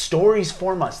 stories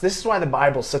form us. This is why the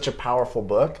Bible is such a powerful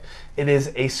book. It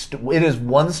is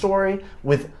one story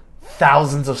with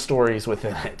thousands of stories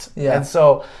within it. Yeah. And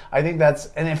so I think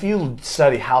and if you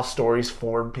study how stories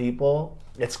form people,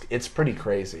 it's pretty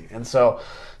crazy. And so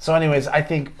anyways, I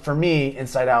think for me,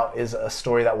 Inside Out is a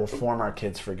story that will form our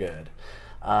kids for good.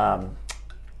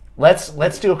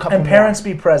 Let's do a couple. And parents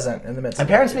be present in the midst. And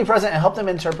parents be present and help them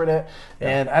interpret it.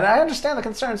 Yeah. And I understand the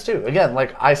concerns too. Again,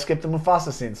 like I skipped the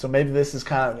Mufasa scene, so maybe this is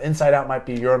kind of Inside Out might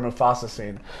be your Mufasa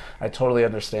scene. I totally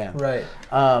understand. Right.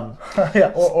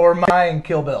 Or mine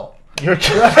Kill Bill. Your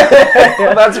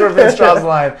that's where Vince draws the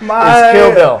line. Is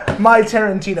Kill Bill. My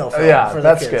Tarantino film. Yeah, for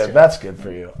that's good. That's good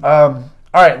for you. All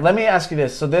right, let me ask you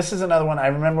this. So this is another one. I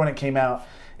remember when it came out,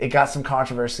 it got some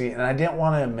controversy, and I didn't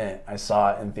want to admit I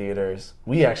saw it in theaters.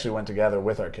 We actually went together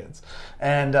with our kids,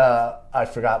 and I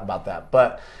forgot about that.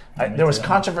 But there was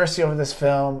controversy over this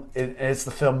film. It's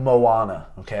the film Moana,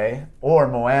 okay, or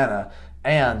Moana.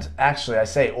 And actually, I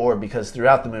say "or" because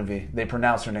throughout the movie they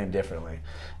pronounce her name differently.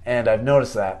 And I've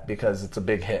noticed that because it's a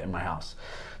big hit in my house.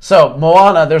 So,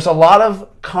 Moana, there's a lot of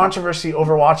controversy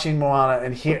over watching Moana,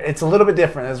 and here it's a little bit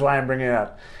different. That's why I'm bringing it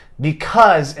up.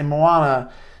 Because in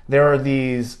Moana, there are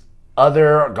these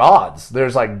other gods.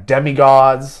 There's like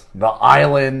demigods. The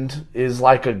island is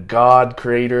like a god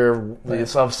creator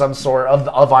of some sort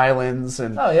of islands,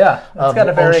 and it's got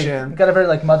a very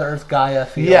like Mother Earth Gaia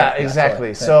feel. Yeah,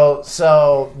 exactly.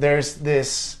 So there's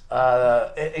this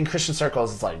in Christian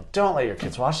circles. It's like, don't let your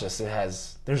kids watch this.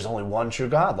 There's only one true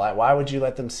God. Like, why would you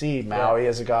let them see Maui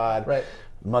as a god,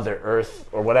 Mother Earth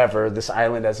or whatever, this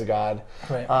island as a god?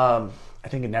 Right. I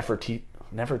think Nefertiti,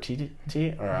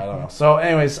 or I don't know. So,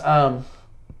 anyways,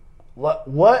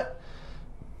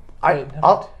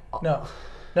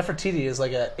 Nefertiti is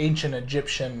like an ancient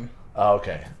Egyptian. Oh,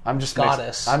 okay. I'm just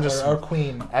goddess. Or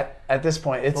queen. At this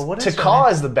point, it's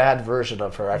T'Ka is the bad version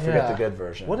of her. I forget the good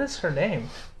version. What is her name?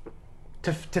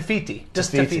 Tafiti.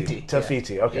 Just Tafiti.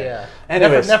 Tafiti. Okay. Yeah.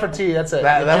 Anyways, Nefertiti. That's it.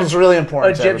 that was really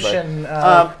important. Egyptian.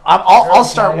 I'll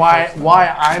start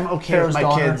why I'm okay with my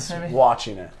daughter, kids maybe?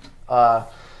 watching it.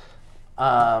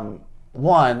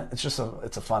 One, it's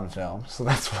a fun film, so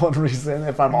that's one reason.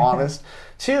 If I'm honest.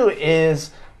 Two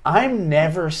is I'm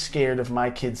never scared of my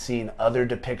kids seeing other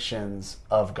depictions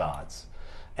of gods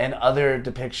and other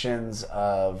depictions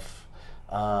of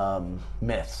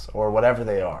myths or whatever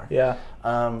they are. Yeah.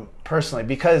 Personally,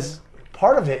 because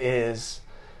part of it is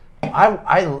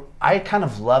I kind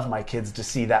of love my kids to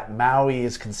see that Maui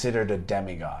is considered a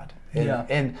demigod.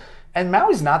 And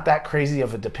Maui's not that crazy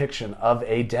of a depiction of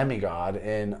a demigod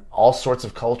in all sorts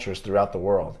of cultures throughout the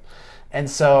world. And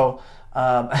so,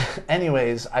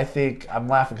 anyways, I think I'm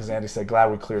laughing because Andy said,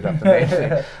 glad we cleared up the main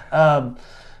thing.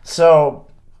 So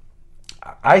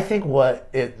I think what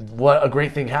a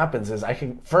great thing happens is I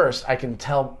can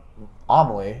tell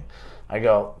Amelie, I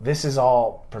go, this is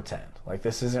all pretend. Like,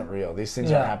 this isn't real. These things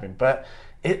aren't happening. But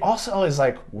it also is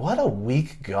like, what a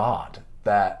weak God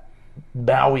that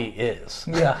Maui is.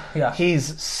 Yeah.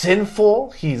 He's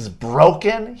sinful. He's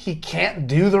broken. He can't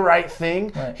do the right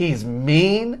thing. Right. He's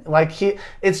mean.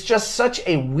 It's just such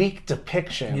a weak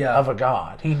depiction of a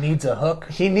God. He needs a hook.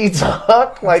 It's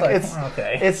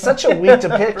such a weak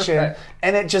depiction, right.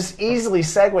 And it just easily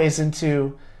segues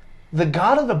into the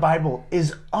God of the Bible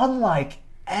is unlike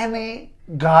any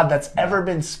God that's ever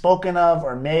been spoken of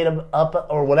or made up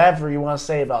or whatever you want to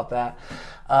say about that.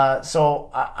 So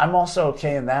I'm also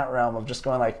okay in that realm of just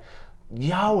going like,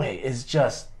 Yahweh is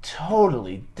just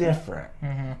totally different.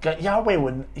 Mm-hmm.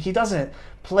 Yahweh he doesn't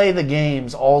play the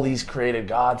games all these created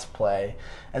gods play.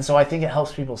 And so I think it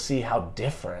helps people see how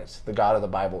different the God of the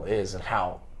Bible is and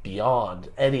how beyond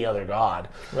any other God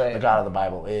the God of the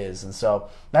Bible is. And so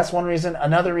that's one reason.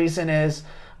 Another reason is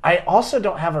I also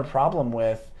don't have a problem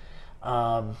with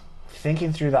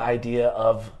thinking through the idea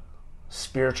of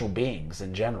spiritual beings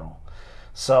in general.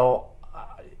 So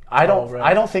I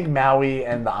don't think Maui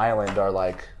and the island are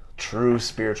like true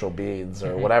spiritual beings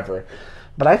or whatever.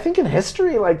 But I think in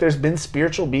history, like, there's been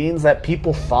spiritual beings that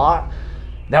people thought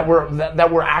that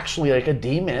were actually like a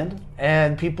demon,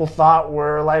 and people thought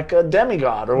were like a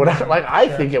demigod or whatever. Like, I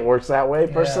think it works that way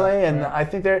personally, and I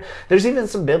think there's even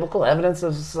some biblical evidence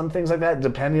of some things like that,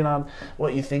 depending on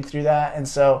what you think through that. And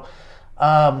so,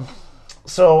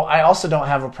 so I also don't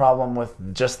have a problem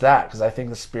with just that, because I think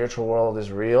the spiritual world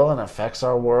is real and affects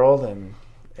our world, and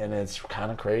it's kind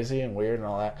of crazy and weird and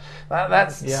all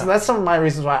that. So that's some of my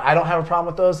reasons why I don't have a problem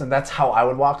with those, and that's how I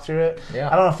would walk through it. Yeah.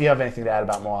 I don't know if you have anything to add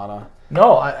about Moana.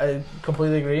 No, I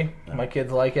completely agree. Yeah. My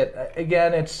kids like it.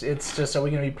 Again, it's just, are we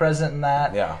going to be present in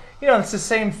that? Yeah. It's the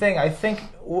same thing. I think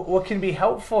what can be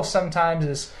helpful sometimes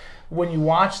is when you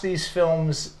watch these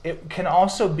films, it can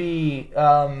also be,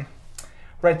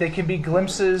 they can be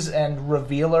glimpses and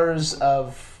revealers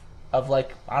of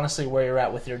like, honestly, where you're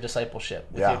at with your discipleship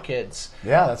with your kids.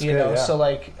 Yeah, that's good. Yeah. So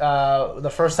like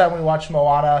the first time we watched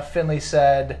Moana, Finley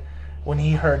said, when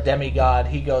he heard demigod,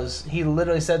 he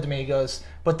literally said to me, he goes,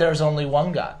 but there's only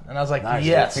one God. And I was like, nice.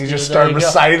 Yes. He just started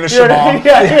reciting the Shema.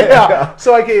 Yeah.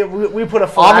 So like we put a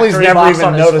phylactery box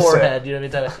on his forehead. You know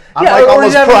what I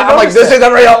mean? I'm like, this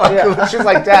isn't real. She's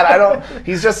like, Dad,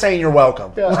 he's just saying you're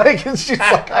welcome. Yeah. Like, and she's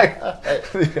like,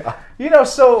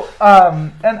 So,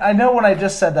 and I know when I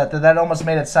just said that almost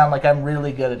made it sound like I'm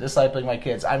really good at discipling my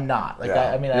kids. I'm not. Like,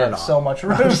 I have so much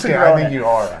room to grow. I think you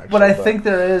are, actually. But I think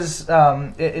there is,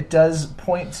 it does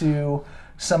point to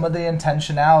some of the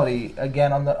intentionality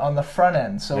again on the front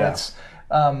end. So it's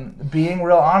being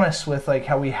real honest with like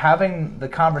how we having the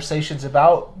conversations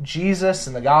about Jesus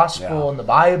and the gospel and the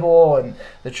Bible and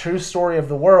the true story of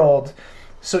the world.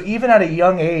 So even at a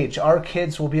young age, our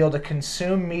kids will be able to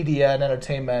consume media and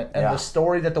entertainment and the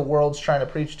story that the world's trying to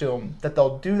preach to them, that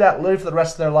they'll do that literally for the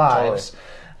rest of their lives.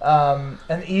 Totally.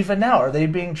 And even now, are they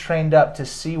being trained up to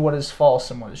see what is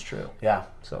false and what is true? Yeah.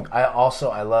 So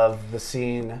I love the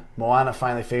scene. Moana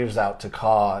finally figures out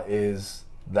Taka is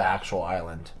the actual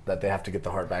island that they have to get the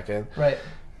heart back in. Right.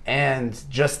 And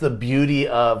just the beauty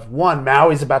of, one,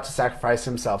 Maui's about to sacrifice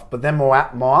himself, but then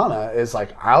Moana is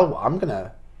like, I'm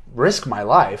gonna risk my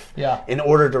life in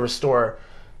order to restore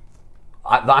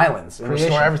the islands and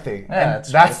restore everything. Yeah, and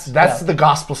that's the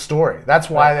gospel story. That's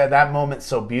why that moment's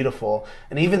so beautiful.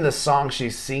 And even the song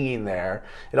she's singing there,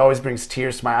 it always brings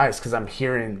tears to my eyes because I'm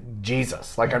hearing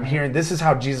Jesus. Like, I'm hearing, this is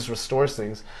how Jesus restores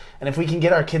things. And if we can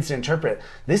get our kids to interpret,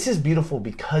 this is beautiful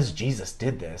because Jesus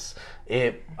did this,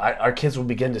 our kids will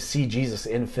begin to see Jesus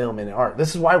in film and art.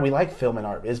 This is why we like film and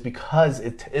art, is because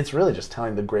it's really just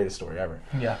telling the greatest story ever.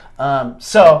 Yeah.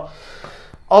 So,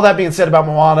 all that being said about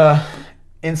Moana,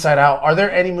 Inside Out. Are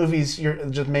there any movies,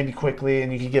 just maybe quickly,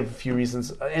 and you could give a few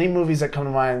reasons, any movies that come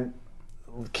to mind,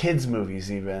 kids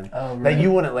movies even, that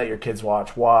you wouldn't let your kids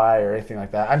watch? Why, or anything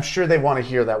like that? I'm sure they want to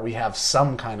hear that we have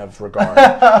some kind of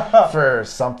regard for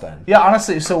something. Yeah,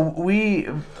 honestly, so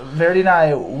Verity and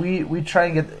I, we try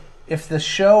and get, if the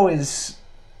show is,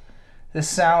 this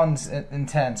sounds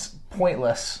intense,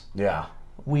 pointless. Yeah.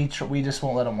 We just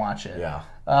won't let them watch it. Yeah.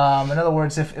 In other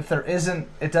words, if there isn't,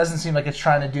 it doesn't seem like it's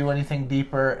trying to do anything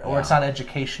deeper, or it's not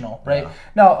educational, right? Yeah.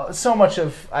 Now, so much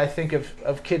of, I think,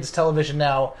 of kids' television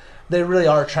now, they really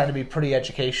are trying to be pretty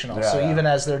educational. Yeah, so even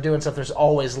as they're doing stuff, there's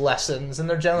always lessons, and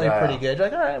they're generally pretty good. You're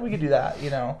like, all right, we could do that,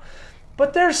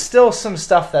 But there's still some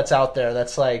stuff that's out there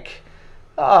that's like,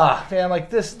 man, like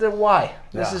this, why?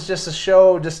 This is just a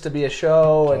show, just to be a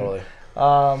show. Totally.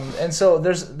 And so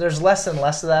there's less and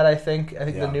less of that. I think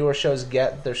the newer shows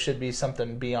there should be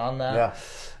something beyond that.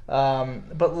 Yeah.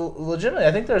 But legitimately,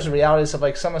 I think there's realities of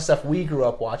like some of the stuff we grew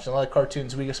up watching, a lot of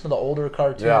cartoons. Some of the older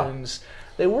cartoons,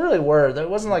 they really were. There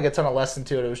wasn't like a ton of lesson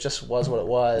to it. It was what it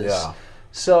was. Yeah.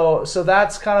 So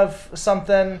that's kind of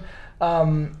something.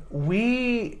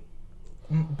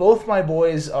 Both my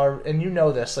boys are, and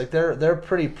this, like they're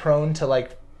pretty prone to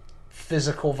like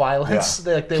physical violence.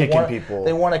 Yeah. They want people.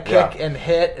 They want to kick and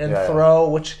hit and throw,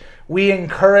 which we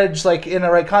encourage, like in the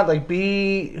right context, like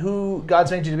be who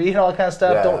God's made you to be and all that kind of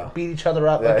stuff. Yeah, Don't beat each other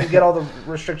up. Like we get all the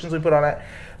restrictions we put on it.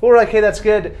 But we're like, hey, that's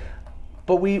good.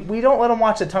 But we don't let them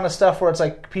watch a ton of stuff where it's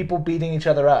like people beating each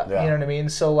other up. Yeah. You know what I mean?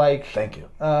 So like, thank you.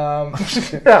 Yeah.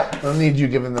 I don't need you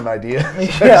giving them ideas.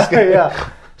 Yeah.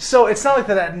 So it's not like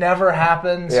that never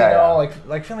happens. Yeah,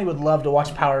 Like Finley would love to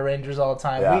watch Power Rangers all the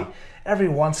time. Yeah. Every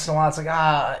once in a while, it's like,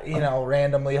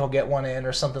 randomly he'll get one in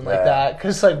or something like that.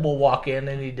 Because, like, we'll walk in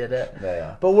and he did it.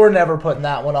 Yeah. But we're never putting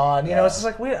that one on. It's just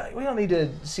like, we don't need to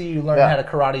see you learn how to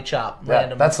karate chop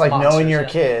random That's like monsters, knowing your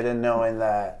kid and knowing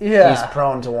that he's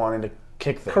prone to wanting to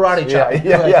kick things. Karate chop.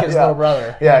 His little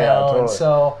brother. Totally. And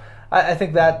so I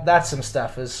think that's some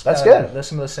stuff. That's good. There's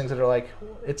some of those things that are like,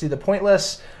 it's either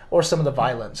pointless or some of the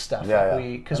violent stuff.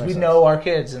 Because we sense. know our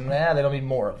kids, and they don't need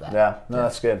more of that. Yeah, no,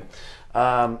 that's good.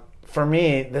 For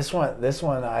me, this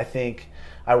one, I think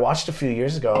I watched a few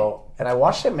years ago, and I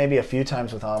watched it maybe a few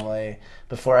times with Amelie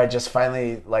before I just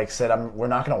finally said, we're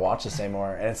not going to watch this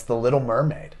anymore. And it's The Little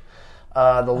Mermaid.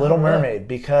 The Little Mermaid,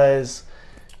 because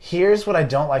here's what I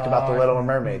don't like about The Little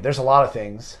Mermaid. There's a lot of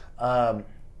things.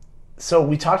 So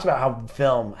we talked about how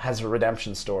film has a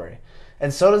redemption story,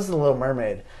 and so does The Little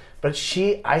Mermaid. But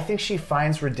I think she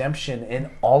finds redemption in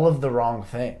all of the wrong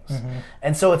things. Mm-hmm.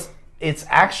 And so it's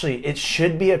actually, it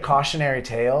should be a cautionary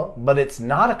tale, but it's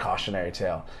not a cautionary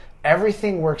tale.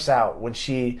 Everything works out when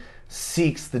she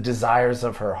seeks the desires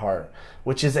of her heart,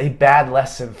 which is a bad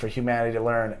lesson for humanity to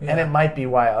learn. Yeah. And it might be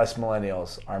why us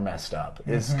millennials are messed up,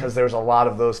 is because there was a lot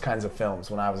of those kinds of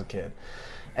films when I was a kid.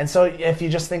 And so if you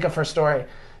just think of her story,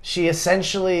 she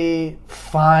essentially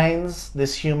finds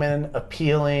this human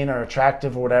appealing or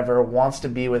attractive or whatever, wants to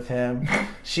be with him.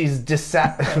 She's was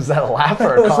that a laugh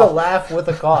or a cough? It was a laugh with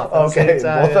a cough. Okay,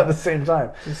 both at the same time.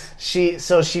 She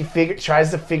tries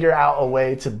to figure out a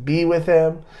way to be with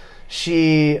him.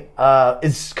 She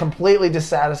is completely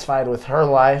dissatisfied with her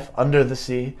life under the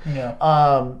sea. Yeah.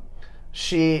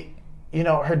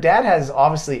 Her dad has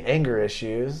obviously anger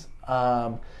issues.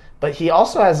 But he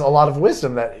also has a lot of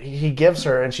wisdom that he gives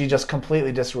her, and she just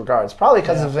completely disregards, probably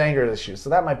because of his anger issues.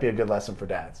 So that might be a good lesson for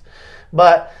dads.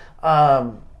 But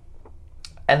and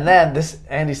then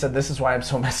Andy said, "This is why I'm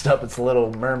so messed up. It's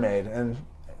Little Mermaid." And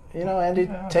Andy,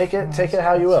 take it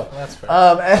how you will. That's fair.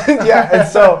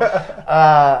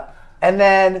 And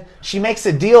then she makes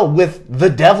a deal with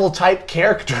the devil type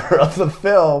character of the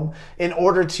film in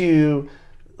order to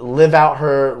live out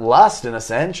her lust, in a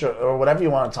sense, or whatever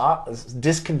you want to talk,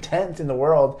 discontent in the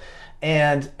world,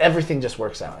 and everything just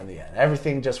works out in the end.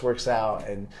 Everything just works out,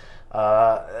 and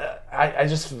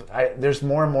there's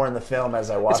more and more in the film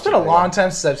as I watch it. It's been a long time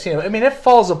since I've seen it. I mean, it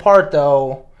falls apart,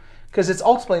 though, because it's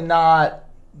ultimately not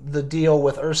the deal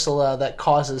with Ursula that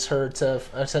causes her to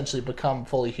essentially become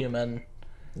fully human.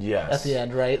 Yes. At the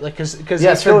end, right? Like, because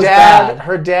her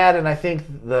dad, and I think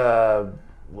the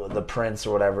prince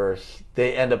or whatever,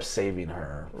 they end up saving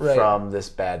her from this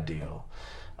bad deal.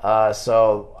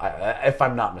 If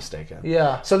I'm not mistaken.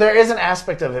 Yeah. So there is an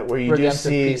aspect of it where you redemptive do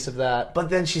see piece of that. But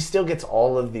then she still gets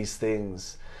all of these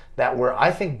things that were,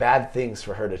 I think, bad things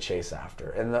for her to chase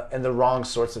after, and the wrong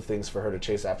sorts of things for her to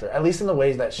chase after, at least in the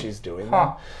ways that she's doing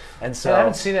them. And so I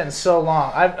haven't seen it in so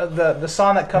long. The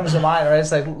song that comes to mind, right?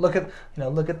 It's like, look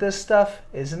at this stuff.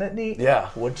 Isn't it neat? Yeah.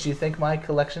 Wouldn't you think my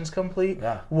collection's complete?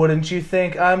 Yeah. Wouldn't you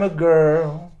think I'm a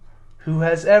girl who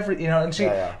has every, and she,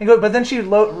 Yeah. but then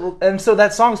and so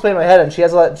that song's playing in my head, and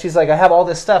she's like, I have all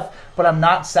this stuff, but I'm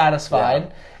not satisfied.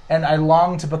 Yeah. And I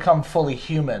long to become fully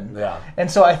human. Yeah. And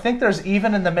so I think there's,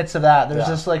 even in the midst of that, there's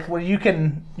this like where you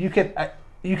can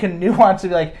nuance to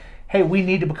be like, hey, we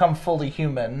need to become fully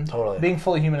human. Totally. Being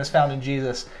fully human is found in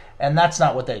Jesus, and that's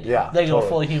not what they do. Yeah, they go totally.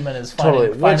 fully human is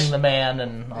Totally. finding the man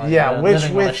and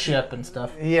living on a ship and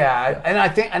stuff. Yeah,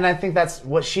 and I think that's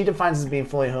what she defines as being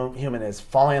fully human is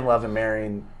falling in love and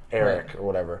marrying Eric or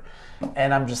whatever.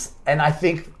 And I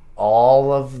think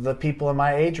all of the people in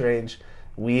my age range,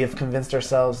 we have convinced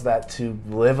ourselves that to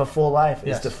live a full life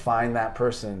is to find that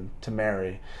person to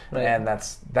marry, and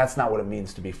that's not what it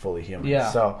means to be fully human.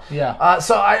 Yeah. So yeah.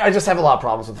 I just have a lot of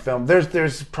problems with the film.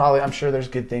 There's probably, I'm sure there's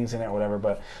good things in it or whatever,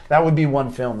 but that would be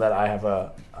one film that I have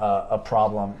a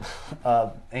problem.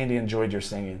 Andy enjoyed your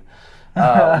singing.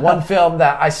 One film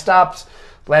that I stopped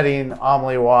letting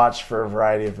Amelie watch for a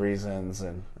variety of reasons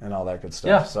and all that good stuff.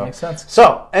 Yeah, so makes sense.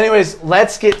 So, anyways,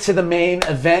 let's get to the main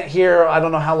event here. I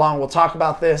don't know how long we'll talk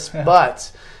about this,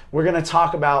 but we're going to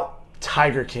talk about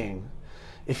Tiger King.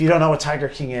 If you don't know what Tiger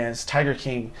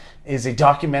King is a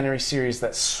documentary series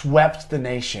that swept the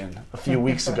nation a few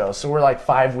weeks ago. So we're like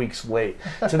 5 weeks late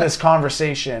to this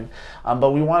conversation, but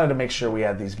we wanted to make sure we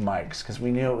had these mics because we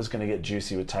knew it was going to get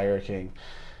juicy with Tiger King.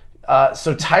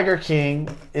 So Tiger King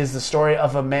is the story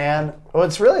of a man. Well,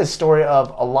 it's really a story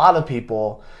of a lot of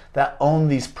people that own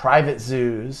these private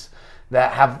zoos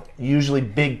that have usually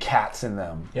big cats in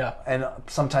them. Yeah. And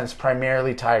sometimes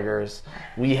primarily tigers.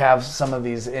 We have some of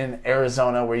these in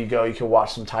Arizona where you can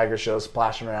watch some tiger shows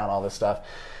splashing around, all this stuff.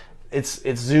 It's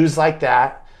zoos like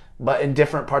that, but in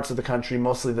different parts of the country,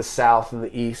 mostly the South and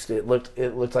the East. It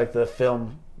looked like the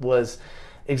film was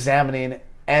examining.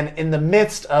 And in the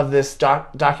midst of this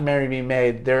documentary being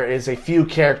made, there is a few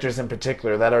characters in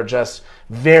particular that are just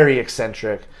very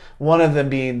eccentric. One of them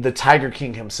being the Tiger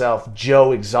King himself,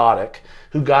 Joe Exotic,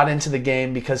 who got into the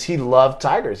game because he loved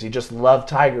tigers. He just loved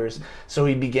tigers. So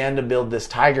he began to build this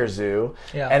tiger zoo.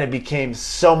 Yeah. And it became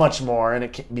so much more. And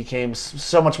it became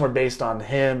so much more based on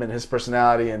him and his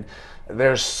personality. And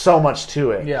there's so much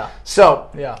to it. Yeah. So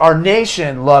our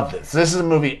nation loved this. This is a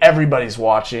movie everybody's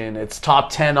watching. It's top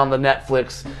 10 on the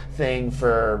Netflix thing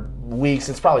for weeks.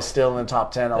 It's probably still in the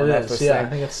top 10 on the Netflix thing. I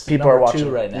think it's people are watching 2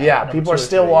 right now. Yeah, number people are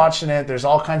still watching it. There's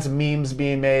all kinds of memes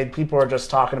being made. People are just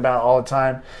talking about it all the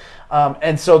time.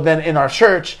 And so then in our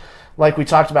church, like we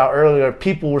talked about earlier,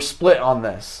 people were split on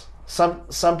this.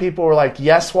 Some people were like,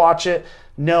 yes, watch it.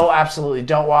 No, absolutely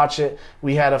don't watch it.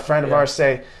 We had a friend of ours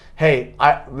say, hey,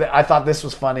 I thought this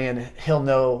was funny, and he'll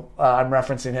know I'm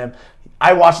referencing him.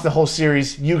 I watched the whole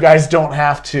series. You guys don't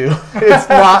have to. It's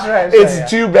not. It's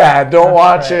too bad. Don't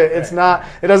watch it. It's not.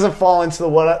 It doesn't fall into the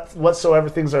whatsoever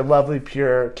things are lovely,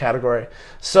 pure category.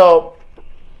 So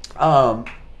in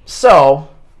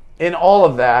all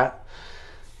of that,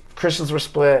 Christians were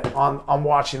split on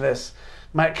watching this.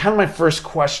 My first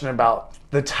question about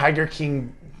the Tiger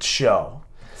King show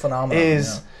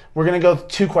is. We're going to go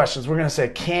 2 questions. We're going to say,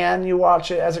 can you watch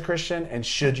it as a Christian? And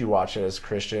should you watch it as a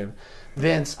Christian?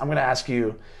 Vince, I'm going to ask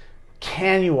you,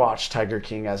 can you watch Tiger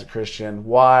King as a Christian?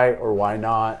 Why or why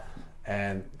not?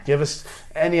 And give us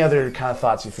any other kind of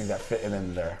thoughts you think that fit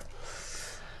in there.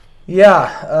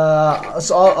 Yeah,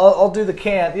 so I'll do the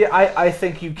can. Yeah, I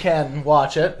think you can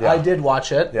watch it. Yeah. I did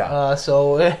watch it. Yeah.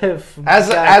 So if as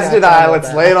did I,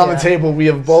 let's lay it on the table. We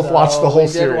have both watched the whole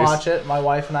series. We did watch it. My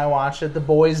wife and I watched it. The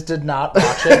boys did not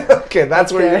watch it. Okay,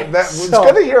 that's where it's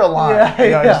good to hear a line.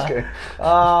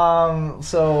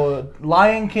 So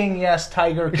Lion King, yes.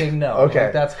 Tiger King, no. Okay,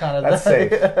 like, that's kind of that's safe.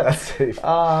 That's safe.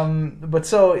 But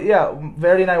so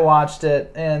Verity and I watched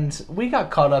it, and we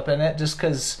got caught up in it just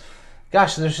because.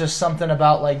 Gosh, there's just something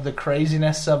about like the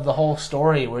craziness of the whole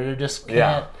story where you just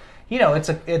can't.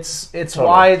 It's totally.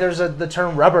 Why there's the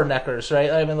term rubberneckers, right?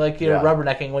 I mean, like you're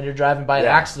rubbernecking when you're driving by an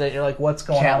accident. You're like, what's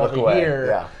going on over here?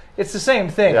 Yeah. It's the same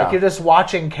thing. Like you're just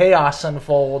watching chaos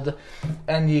unfold,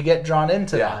 and you get drawn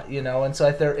into that, And so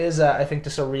there is I think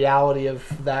just a reality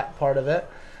of that part of it.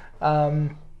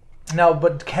 No,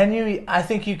 but can you? I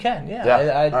think you can.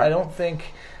 Yeah. I don't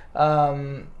think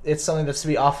it's something that's to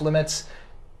be off limits.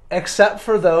 Except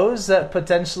for those that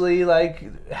potentially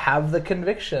like have the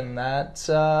conviction that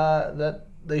that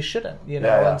they shouldn't,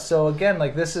 And so again,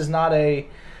 like this is not a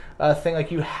thing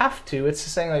like you have to. It's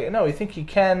just saying like no, we think you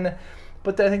can,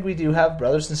 but I think we do have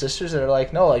brothers and sisters that are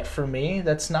like no, like for me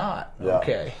that's not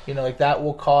okay. Like that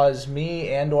will cause me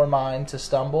and or mine to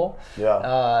stumble,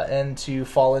 and to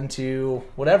fall into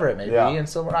whatever it may be, and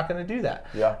so we're not going to do that.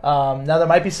 Now there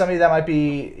might be somebody that might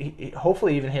be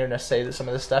hopefully even hearing us say some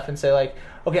of this stuff and say like.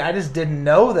 Okay, I just didn't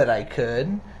know that I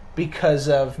could, because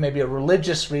of maybe a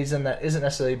religious reason that isn't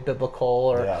necessarily biblical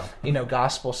or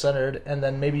gospel centered, and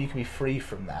then maybe you can be free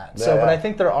from that. But I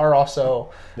think there are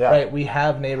also right. We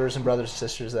have neighbors and brothers and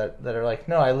sisters that are like,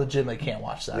 no, I legitimately can't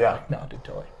watch that. Yeah. Like, no, dude,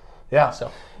 totally. Yeah.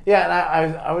 So yeah,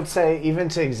 and I would say even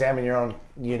to examine your own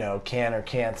can or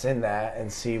can'ts in that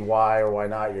and see why or why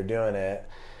not you're doing it.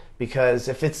 Because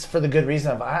if it's for the good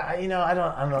reason of I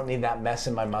don't need that mess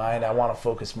in my mind. I want to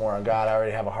focus more on God. I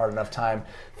already have a hard enough time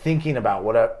thinking about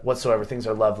whatsoever things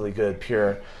are lovely, good,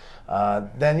 pure.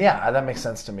 Then that makes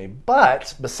sense to me.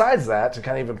 But besides that, to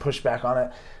kind of even push back on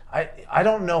it, I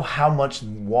don't know how much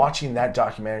watching that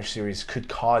documentary series could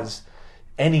cause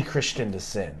any Christian to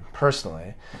sin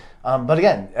personally. But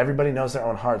again, everybody knows their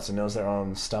own hearts and knows their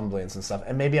own stumblings and stuff.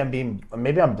 And maybe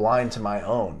I'm blind to my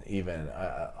own even.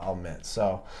 I'll admit.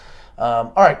 So,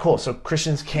 all right, cool. So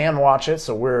Christians can watch it.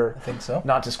 So I think so.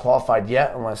 Not disqualified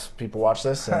yet, unless people watch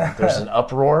this and there's an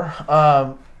uproar.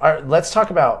 All right, let's talk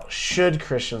about should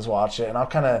Christians watch it, and I'll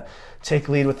kind of take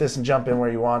lead with this and jump in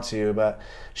where you want to. But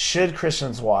should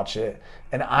Christians watch it?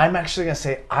 And I'm actually going to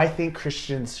say I think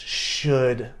Christians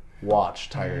should watch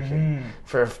Tiger King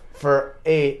for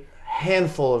a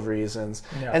handful of reasons.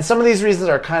 And some of these reasons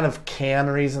are kind of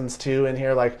reasons too in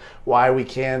here, like why we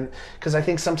can, because I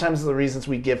think sometimes the reasons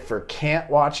we give for can't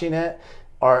watching it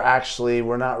are actually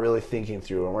we're not really thinking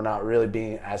through and we're not really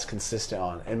being as consistent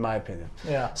on, in my opinion.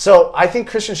 So I think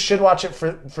Christians should watch it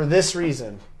for this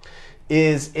reason,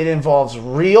 is it involves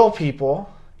real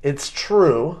people, it's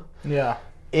true,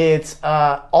 it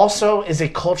also is a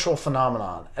cultural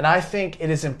phenomenon. And I think it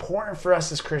is important for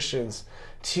us as Christians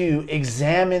to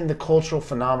examine the cultural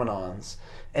phenomenons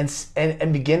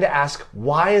and begin to ask,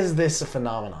 why is this a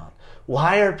phenomenon?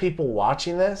 Why are people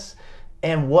watching this?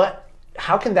 And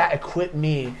how can that equip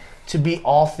me to be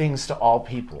all things to all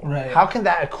people? Right. How can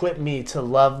that equip me to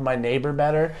love my neighbor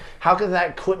better? How can that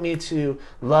equip me to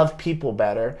love people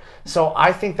better? So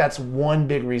I think that's one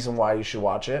big reason why you should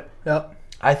watch it. Yep.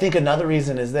 I think another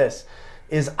reason is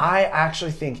I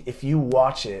actually think if you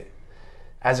watch it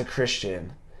as a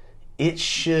Christian, it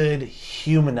should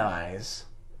humanize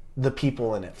the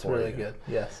people in it for you. Really good,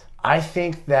 yes. I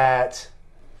think that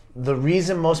the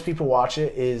reason most people watch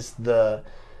it is the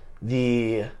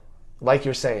like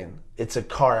you're saying, it's a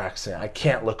car accident. I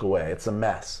can't look away. It's a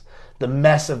mess. The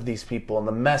mess of these people and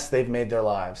the mess they've made their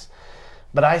lives.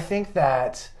 But I think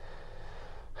that,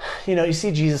 you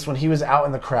see Jesus when he was out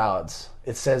in the crowds,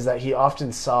 it says that he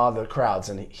often saw the crowds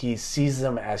and he sees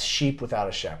them as sheep without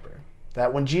a shepherd.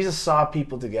 That when Jesus saw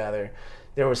people together,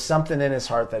 there was something in his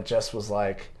heart that just was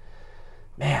like,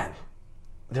 man,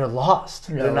 they're lost.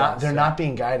 They're not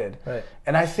being guided. Right.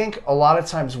 And I think a lot of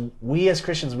times we as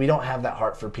Christians, we don't have that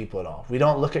heart for people at all. We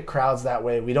don't look at crowds that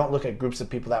way. We don't look at groups of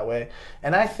people that way.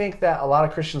 And I think that a lot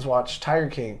of Christians watch Tiger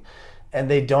King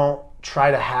and they don't try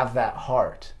to have that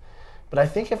heart. But I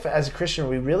think if as a Christian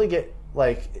we really get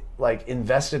like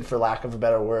invested, for lack of a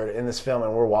better word, in this film,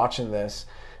 and we're watching this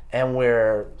and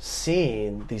we're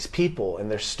seeing these people and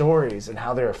their stories and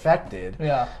how they're affected,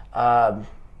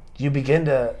 you begin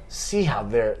to see how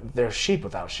they're sheep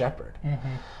without a shepherd.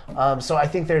 So I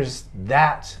think there's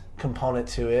that component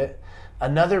to it.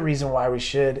 Another reason why we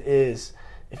should is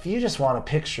if you just want a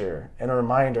picture and a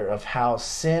reminder of how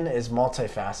sin is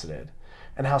multifaceted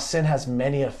and how sin has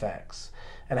many effects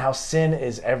and how sin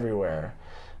is everywhere,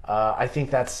 I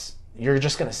think you're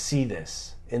just going to see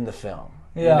this in the film.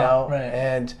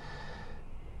 Right.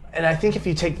 And I think if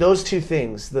you take those two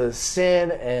things, the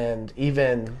sin and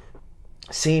even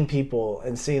seeing people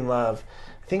and seeing love,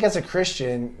 I think as a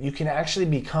Christian, you can actually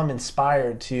become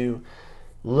inspired to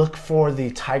look for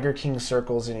the Tiger King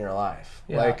circles in your life.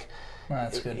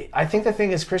 That's good. I think the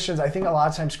thing is Christians, I think a lot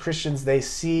of times Christians, they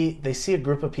see a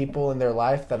group of people in their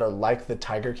life that are like the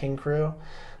Tiger King crew,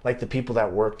 like the people that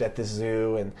worked at the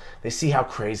zoo, and they see how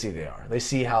crazy they are. They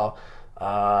see how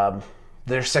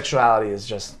their sexuality is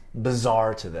just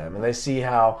bizarre to them, and they see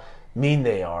how mean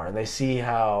they are, and they see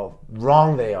how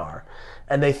wrong they are,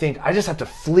 and they think, I just have to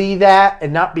flee that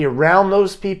and not be around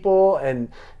those people and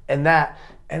that.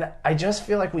 And I just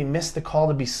feel like we miss the call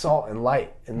to be salt and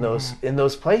light in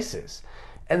those places.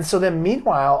 And so then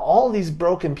meanwhile, all these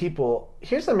broken people,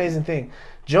 here's the amazing thing.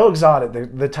 Joe Exotic,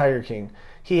 the Tiger King,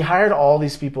 he hired all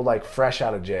these people like fresh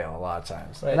out of jail a lot of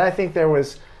times. Right. And I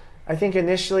think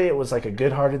initially it was like a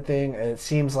good-hearted thing, and it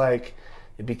seems like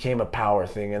it became a power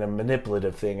thing and a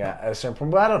manipulative thing at a certain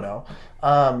point, but I don't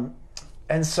know.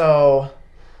 And so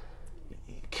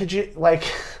could you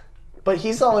but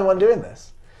he's the only one doing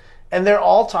this. And they're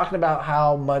all talking about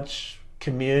how much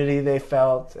community they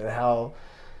felt and how,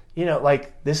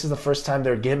 like this is the first time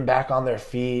they're getting back on their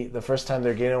feet, the first time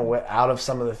they're getting out of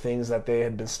some of the things that they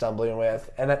had been stumbling with.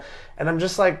 And I'm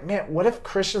just like, man, what if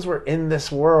Christians were in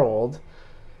this world?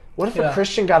 What if a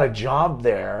Christian got a job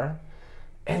there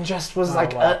and just was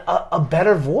a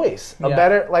better voice, a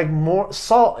better, like more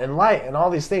salt and light and all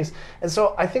these things? And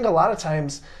so I think a lot of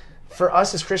times for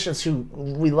us as Christians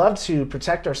we love to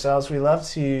protect ourselves, we love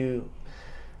to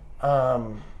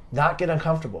not get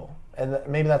uncomfortable. And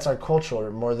maybe that's our culture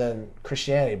more than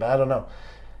Christianity, but I don't know.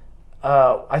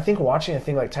 I think watching a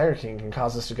thing like Tiger King can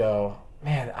cause us to go,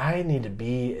 man, I need to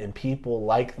be in people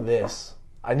like this.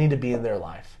 I need to be in their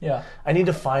life. Yeah. I need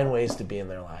to find ways to be in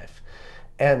their life.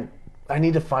 And I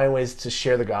need to find ways to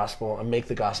share the gospel and make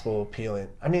the gospel appealing.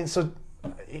 I mean, so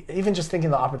even just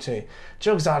thinking the opportunity,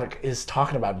 Joe Exotic is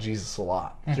talking about Jesus a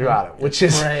lot throughout it, which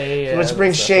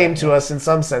brings shame to us in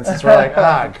some senses. We're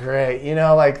like, great,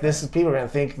 like this is, people are going to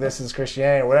think this is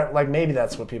Christianity or whatever. Like maybe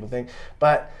that's what people think.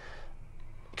 But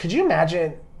could you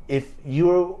imagine if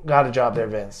you got a job there,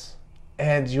 Vince,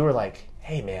 and you were like,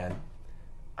 hey man,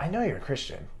 I know you're a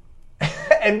Christian,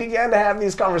 and began to have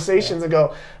these conversations and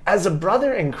go, as a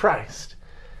brother in Christ,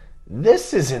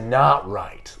 this is not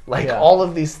right. Like all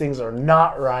of these things are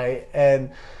not right.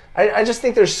 And I just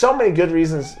think there's so many good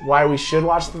reasons why we should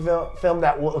watch the film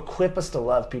that will equip us to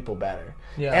love people better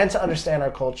and to understand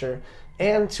our culture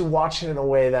and to watch it in a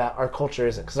way that our culture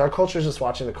isn't. Because our culture is just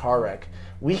watching the car wreck.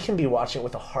 We can be watching it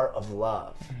with a heart of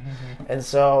love. And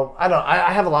so,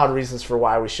 I have a lot of reasons for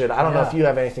why we should. I don't know if you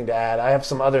have anything to add. I have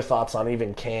some other thoughts on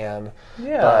even Can.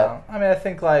 Yeah. I mean, I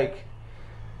think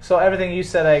so everything you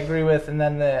said I agree with. And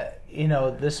then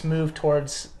this move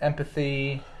towards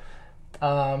empathy,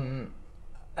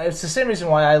 it's the same reason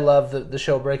why I love the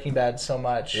show Breaking Bad so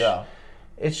much. Yeah.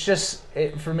 It's just,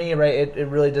 for me, right, it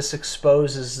really just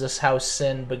exposes this how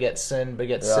sin begets sin,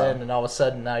 and all of a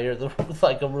sudden now you're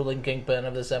like a ruling kingpin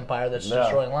of this empire that's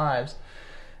destroying lives.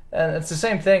 And it's the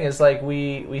same thing as like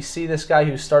we see this guy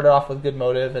who started off with good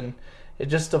motive and it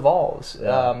just evolves.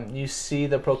 Yeah. You see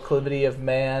the proclivity of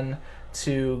man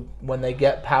to, when they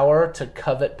get power, to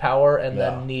covet power and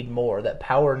then need more. That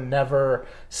power never,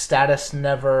 status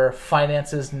never,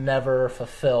 finances never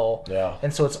fulfill. Yeah.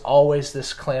 And so it's always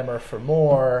this clamor for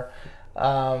more.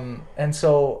 And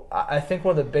so I think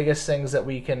one of the biggest things that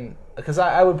we can, because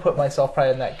I would put myself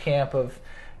probably in that camp of,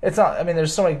 it's not, I mean,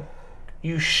 there's so many,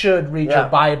 you should read your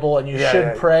Bible and you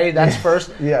should pray, that's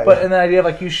first. But in the idea of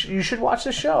like, you should watch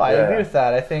the show. I agree with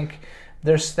that. I think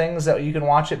there's things that you can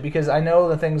watch it, because I know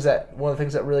one of the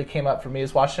things that really came up for me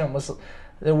is watching it was,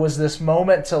 there was this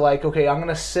moment to like, okay, I'm going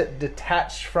to sit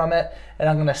detached from it and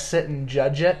I'm going to sit and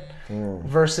judge it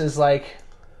versus like,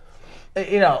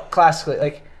 classically,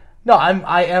 like, no,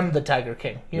 I am the Tiger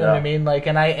King. You know what I mean? Like,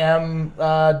 and I am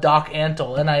Doc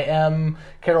Antle and I am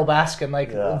Carol Baskin.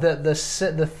 Like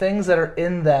the things that are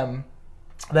in them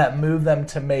that move them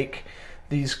to make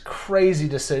these crazy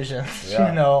decisions,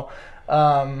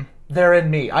 they're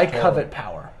in me. I covet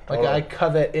power. Like I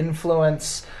covet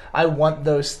influence. I want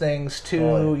those things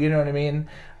too. You know what I mean?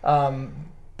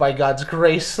 By God's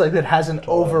grace, like that hasn't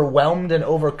overwhelmed and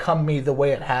overcome me the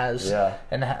way it has,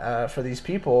 and for these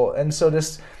people. And so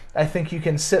I think you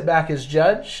can sit back as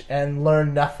judge and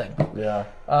learn nothing. Yeah,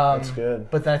 that's good.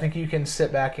 But then I think you can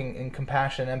sit back in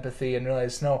compassion, empathy, and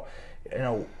realize, no,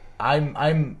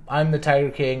 I'm the Tiger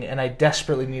King, and I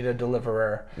desperately need a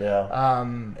deliverer. Yeah.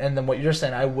 And then what you're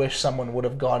saying, I wish someone would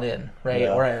have gone in, right?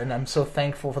 Yeah. And I'm so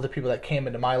thankful for the people that came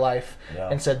into my life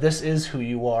and said, "This is who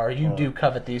you are. You do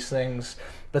covet these things,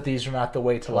 but these are not the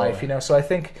way to life." So I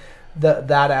think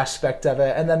that aspect of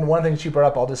it, and then one of the things you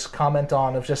brought up, I'll just comment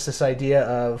on, of just this idea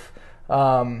of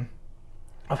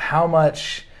how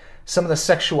much some of the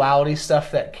sexuality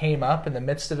stuff that came up in the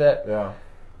midst of it. Yeah.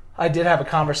 I did have a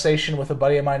conversation with a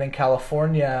buddy of mine in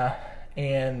California,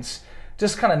 and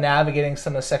just kind of navigating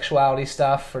some of the sexuality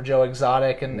stuff for Joe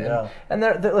Exotic, and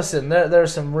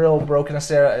there's some real brokenness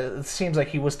there. It seems like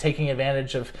he was taking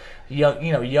advantage of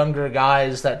younger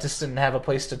guys that just didn't have a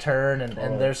place to turn,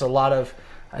 and there's a lot of,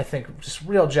 I think, just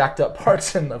real jacked up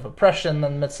parts of oppression in the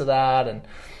midst of that. And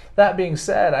that being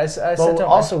said, I said to him,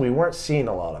 also we weren't seeing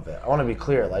a lot of it. I want to be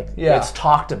clear, it's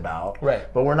talked about,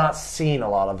 right? But we're not seeing a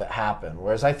lot of it happen.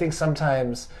 Whereas I think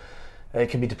sometimes it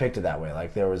can be depicted that way,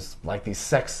 like there was like these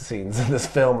sex scenes in this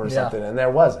film or something, and there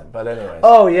wasn't. But anyways.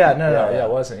 Oh yeah, no, it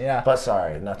wasn't. Yeah. But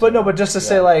sorry, but just to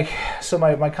say, like, so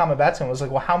my comment back to him was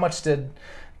like, well, how much did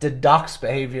Doc's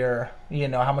behavior,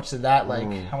 how much did that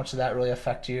really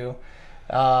affect you?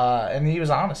 And he was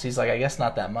honest. He's like, I guess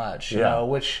not that much,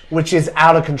 which is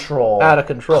out of control,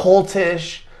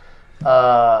 cultish,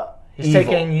 He's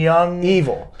taking young,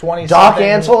 evil 20 Doc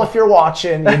Antle. If you're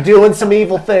watching, you're doing some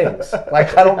evil things.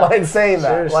 Like, I don't mind saying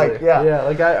that. Seriously. Like, yeah.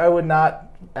 Like I would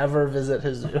not ever visit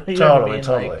his. Totally.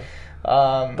 Like,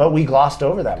 but we glossed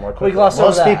over that more quickly. We glossed over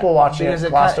Most that people watching it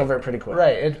glossed kinda, over it pretty quick.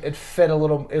 Right. It fit a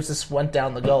little. It just went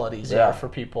down the gullet easier for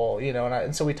people,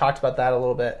 and so we talked about that a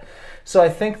little bit. So I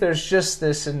think there's just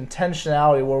this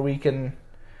intentionality where we can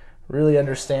really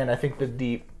understand, I think, the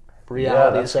deep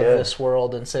realities of this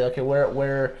world and say, okay,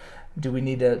 where do we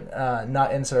need to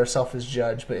not insert ourselves as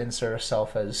judge, but insert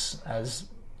ourselves as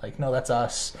like, no, that's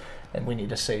us, and we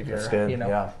need a savior. That's good.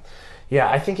 Yeah,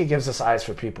 I think it gives us eyes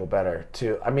for people better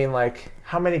too. I mean, like,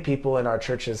 how many people in our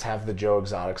churches have the Joe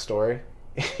Exotic story?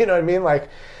 You know what I mean? Like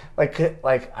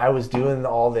I was doing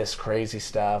all this crazy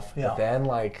stuff, but then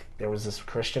like there was this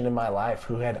Christian in my life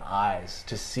who had eyes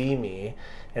to see me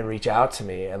and reach out to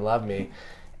me and love me,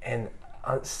 and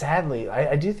sadly,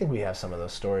 I do think we have some of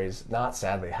those stories. Not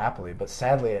sadly, happily, but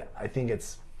sadly, I think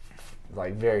it's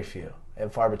like very few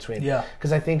and far between. Yeah,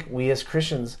 because I think we as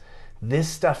Christians, this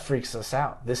stuff freaks us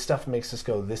out. This stuff makes us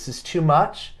go, this is too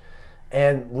much.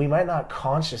 And we might not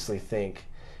consciously think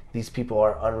these people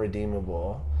are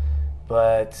unredeemable,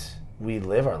 but we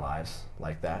live our lives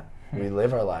like that. We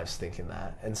live our lives thinking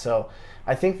that. And so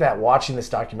I think that watching this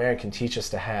documentary can teach us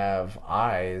to have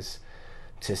eyes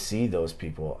to see those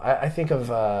people. I think of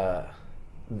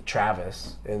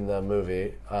Travis in the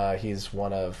movie. He's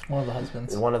one of the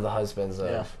husbands. One of the husbands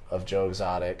of Joe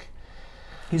Exotic.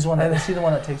 He's is he the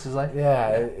one that takes his life?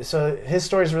 Yeah. So his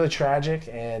story is really tragic,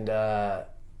 and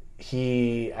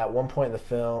he, at one point in the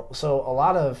film, so a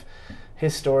lot of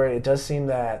his story, it does seem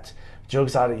that Joe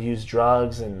Exotic used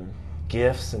drugs and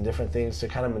gifts and different things to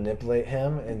kind of manipulate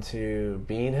him into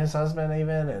being his husband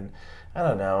even, and I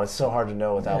don't know, it's so hard to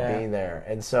know without being there.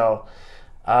 And so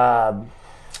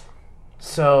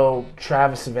so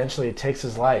Travis eventually takes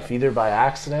his life, either by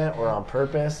accident or on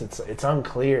purpose. It's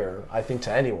unclear, I think,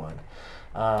 to anyone.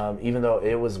 Even though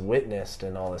it was witnessed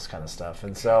and all this kind of stuff.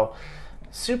 And so,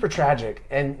 super tragic.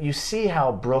 And you see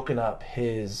how broken up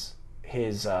his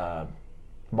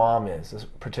mom is,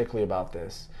 particularly about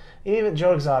this. Even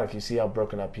Joe Exotic, you see how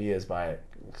broken up he is by it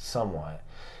somewhat,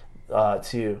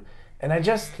 too. And I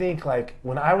just think, like,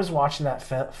 when I was watching that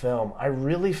film, I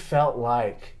really felt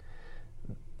like,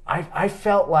 I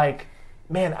felt like,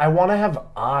 man, I want to have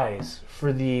eyes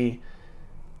for the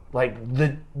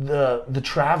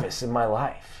Travis in my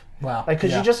life. Wow. Like,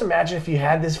 could you just imagine if you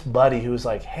had this buddy who was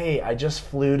like, hey, I just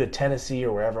flew to Tennessee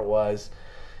or wherever it was,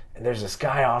 and there's this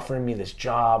guy offering me this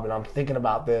job, and I'm thinking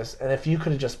about this, and if you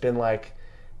could have just been like,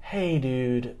 hey,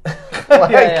 dude, come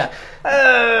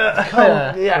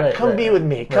be with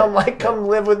me. Come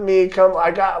live with me.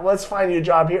 Let's find you a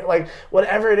job here. Like,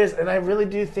 whatever it is. And I really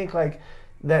do think, like,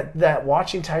 that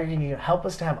watching Tiger King can help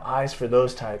us to have eyes for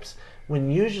those types,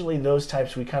 when usually those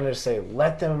types we kind of just say,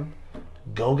 let them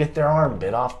go get their arm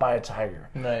bit off by a tiger.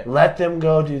 Right. Let them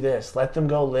go do this. Let them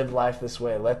go live life this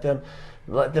way. Let them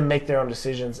make their own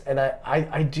decisions. And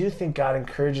I do think God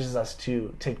encourages us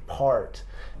to take part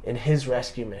in his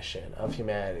rescue mission of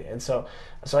humanity. And so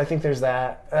I think there's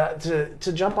that.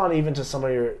 To jump on even to some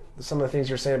of the things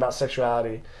you're saying about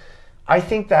sexuality, I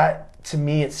think that, to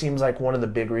me, it seems like one of the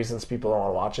big reasons people don't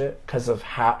want to watch it, because of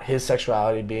his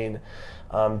sexuality being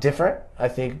different. I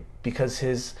think because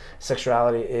his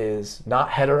sexuality is not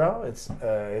hetero,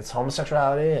 it's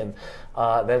homosexuality, and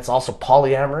then it's also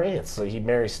polyamory. He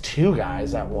marries two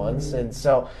guys at once, and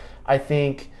so I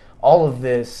think all of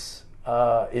this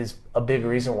is a big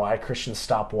reason why Christians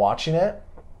stop watching it.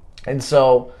 And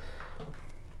so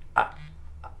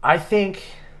I think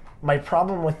my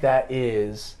problem with that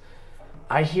is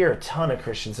I hear a ton of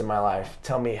Christians in my life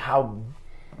tell me how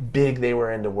big they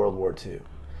were into World War II,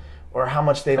 or how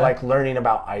much they like learning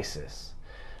about ISIS,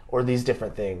 or these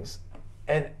different things.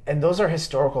 And those are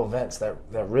historical events that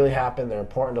really happened. They're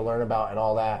important to learn about and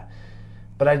all that.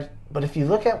 But if you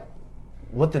look at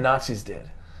what the Nazis did,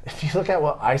 if you look at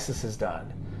what ISIS has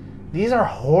done, these are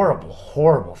horrible,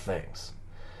 horrible things.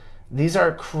 These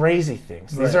are crazy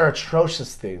things. These are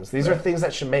atrocious things. These are things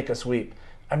that should make us weep.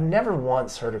 I've never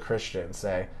once heard a Christian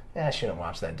say, I shouldn't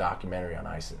watch that documentary on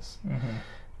ISIS. Mm-hmm.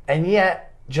 And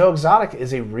yet, Joe Exotic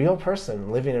is a real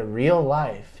person living a real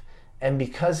life. And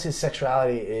because his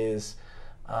sexuality is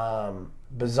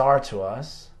bizarre to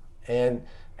us, and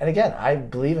again, I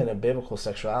believe in a biblical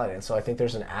sexuality, and so I think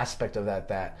there's an aspect of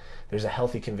that there's a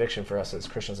healthy conviction for us as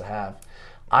Christians to have.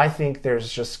 I think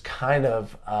there's just kind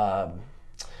of,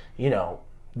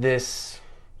 this...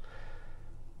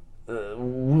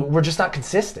 we're just not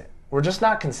consistent. We're just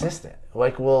not consistent.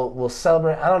 Like, we'll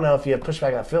celebrate. I don't know if you have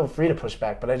pushback. I feel free to push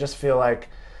back, but I just feel like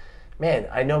man,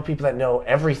 I know people that know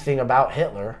everything about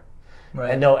Hitler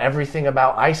Right. and know everything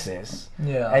about ISIS.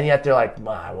 Yeah. And yet they're like,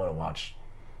 I want to watch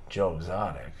Joe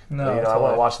Exotic. No, I want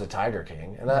totally. to watch The Tiger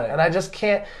King. And, Right. I just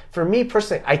can't, for me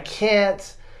personally,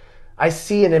 I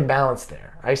see an imbalance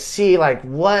there. I see like,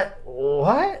 what?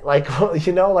 Like,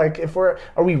 like if are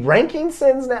we ranking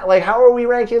sins now? Like, how are we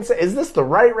ranking sins? Is this the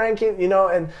right ranking?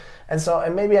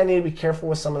 And maybe I need to be careful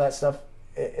with some of that stuff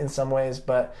in some ways,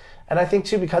 and I think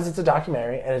too, because it's a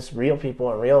documentary and it's real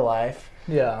people in real life,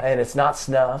 and it's not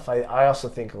snuff. I also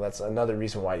think that's another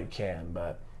reason why you can,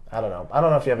 but I don't know. I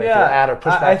don't know if you have anything to add or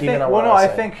push back even on what I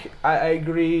was saying. I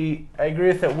agree. I agree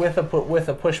with it with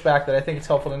a pushback that I think it's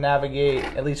helpful to navigate,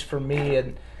 at least for me.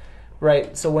 And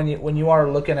right, so when you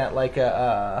are looking at like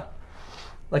a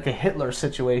Hitler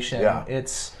situation,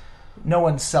 it's no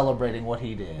one's celebrating what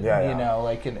he did.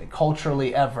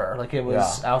 Culturally ever. Like it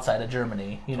was outside of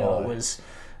Germany. It was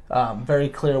very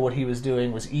clear what he was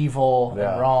doing was evil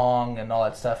and wrong and all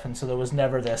that stuff. And so there was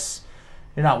never this.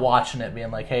 You're not watching it being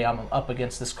like, hey, I'm up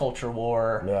against this culture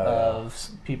war of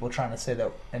people trying to say that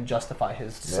and justify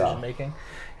his decision making.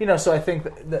 So I think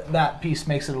that piece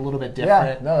makes it a little bit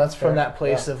different. Yeah, no, that's fair. From that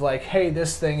place of like, hey,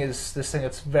 this thing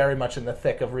that's very much in the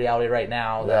thick of reality right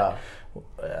now. That,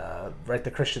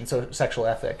 the Christian sexual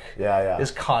ethic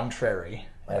is contrary.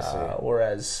 I see.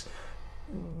 Whereas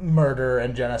murder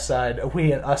and genocide,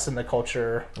 us in the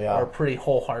culture are pretty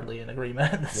wholeheartedly in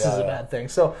agreement. This is a bad thing.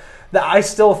 So I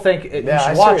still think you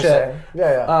should watch it.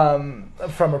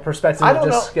 From a perspective of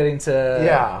just getting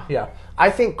to I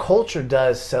think culture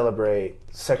does celebrate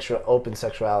open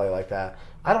sexuality like that.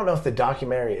 I don't know if the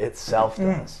documentary itself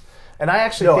does. And I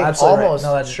actually think almost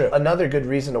that's true. Another good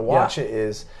reason to watch it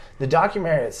is the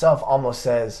documentary itself almost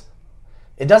says,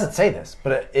 it doesn't say this,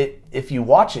 but if you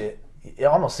watch it, it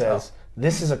almost says,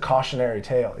 this is a cautionary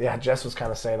tale. Yeah, Jess was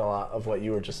kind of saying a lot of what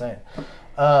you were just saying.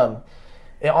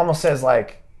 It almost says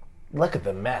like, look at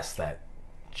the mess that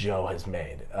Joe has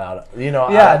made. That's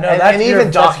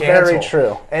very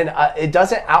true. And it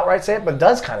doesn't outright say it, but it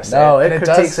does kind of say it. No, it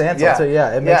critiques Ansel too.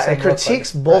 Yeah, it makes it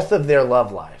critiques both of their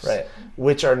love lives, right?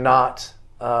 Which are not,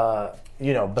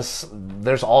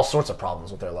 there's all sorts of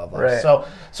problems with their love lives. Right.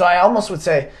 So I almost would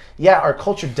say, our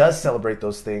culture does celebrate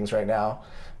those things right now.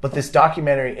 But this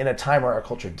documentary, in a time where our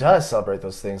culture does celebrate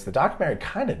those things, the documentary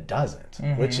kind of doesn't,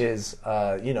 which is,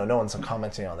 no one's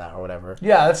commenting on that or whatever.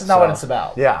 Yeah, that's not what it's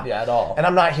about. Yeah, at all. And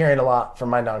I'm not hearing a lot from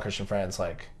my non-Christian friends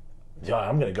like,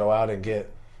 I'm going to go out and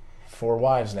get 4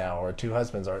 wives now or 2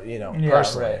 husbands or,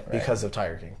 personally because of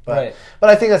Tiger King. But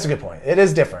I think that's a good point. It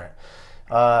is different.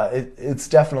 It's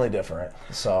definitely different.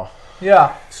 So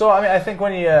yeah. So I mean, I think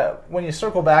when you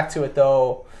circle back to it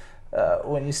though.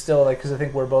 When you still because I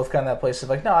think we're both kind of that place of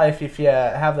like, no, if you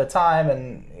have the time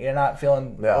and you're not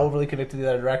feeling overly convicted the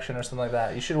other direction or something like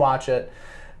that, you should watch it.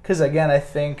 Because again, I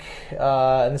think,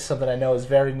 and this is something I know is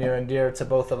very near and dear to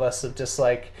both of us, of just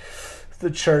like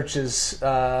the church is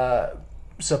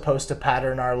supposed to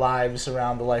pattern our lives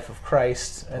around the life of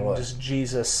Christ and just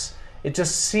Jesus. It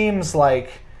just seems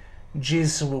like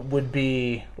Jesus would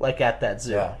be like at that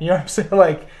zoo. Yeah. You know what I'm saying?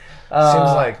 Like,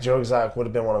 seems like Joe Exotic would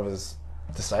have been one of his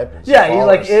disciples. Yeah, he's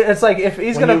like, it's like if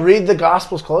he's gonna read the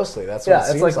Gospels closely, that's what it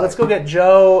seems like. Let's go get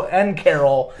Joe and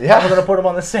Carol. Yeah, and we're gonna put them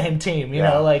on the same team. You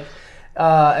know, like,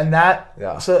 and that.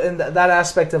 Yeah. So in that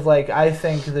aspect of like, I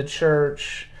think the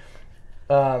church,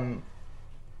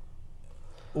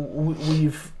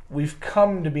 we've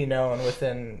come to be known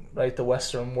within like the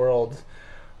Western world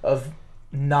of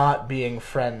not being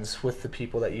friends with the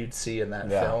people that you'd see in that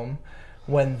film.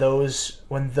 When those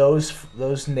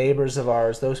neighbors of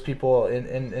ours, those people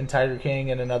in Tiger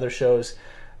King and in other shows,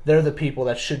 they're the people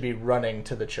that should be running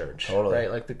to the church, right?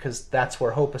 Like because that's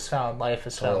where hope is found, life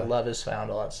is found, love is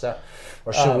found, all that stuff.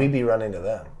 Or should we be running to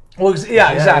them? Well,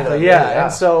 exactly,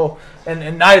 And so,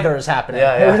 and neither is happening.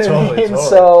 Yeah, totally.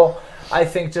 So I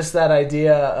think just that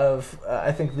idea of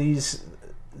I think these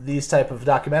type of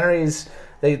documentaries,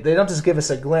 they don't just give us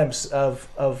a glimpse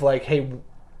of like, hey,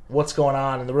 what's going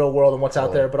on in the real world and what's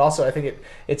out there, but also I think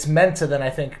it's meant to then I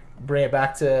think bring it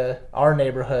back to our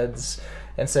neighborhoods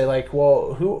and say like,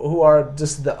 well, who are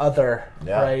just the other,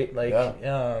 right? Like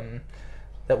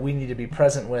that we need to be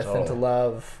present with and to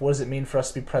love. What does it mean for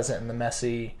us to be present in the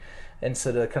messy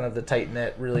instead of kind of the tight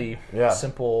knit, really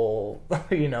simple,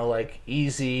 like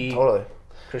easy. Totally.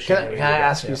 Christianity. Can I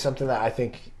ask you something that I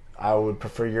think I would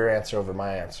prefer your answer over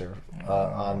my answer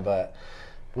on? But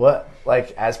what,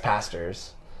 like as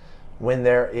pastors, when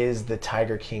there is the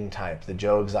Tiger King type, the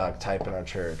Joe Exotic type in our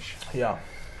church,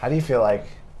 how do you feel like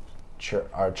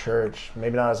our church,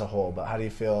 maybe not as a whole, but how do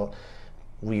you feel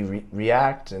we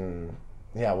react, and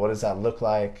what does that look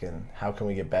like, and how can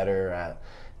we get better at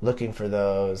looking for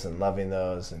those and loving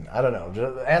those, and I don't know.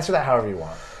 Just answer that however you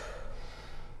want,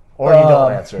 or you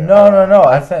don't answer it.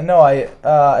 No.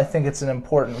 I think it's an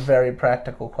important, very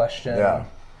practical question. Yeah.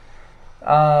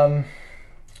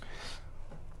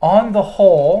 On the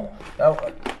whole,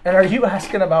 and are you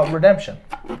asking about redemption?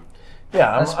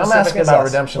 Yeah, I'm asking about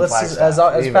redemption flags as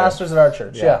pastors at our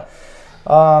church. Yeah.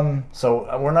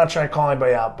 So we're not trying to call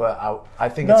anybody out, but I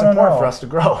think it's important for us to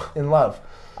grow in love.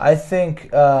 I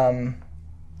think our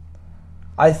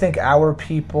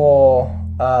people,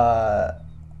 right?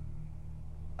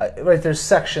 There's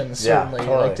sections certainly,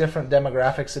 totally. like different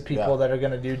demographics of people that are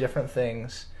going to do different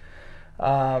things.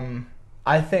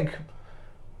 I think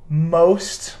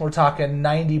most, we're talking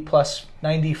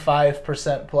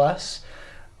 95% plus,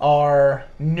 are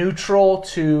neutral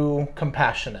to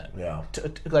compassionate. Yeah.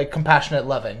 Like compassionate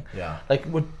loving. Yeah. Like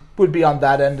would be on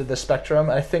that end of the spectrum.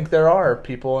 I think there are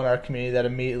people in our community that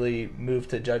immediately move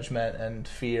to judgment and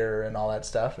fear and all that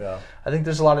stuff. Yeah. I think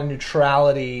there's a lot of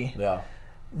neutrality. Yeah.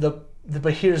 But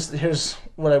here's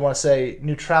what I want to say.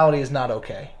 Neutrality is not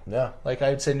okay. Yeah. Like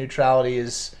I'd say neutrality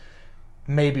is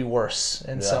maybe worse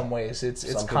in some ways.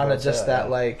 It's kind of just that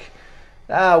like,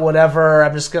 whatever,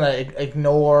 I'm just gonna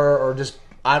ignore or just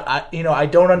I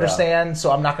don't understand,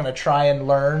 so I'm not gonna try and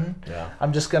learn. Yeah.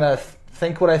 I'm just gonna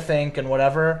think what I think and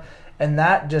whatever, and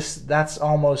that's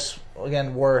almost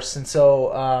again worse. And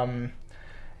so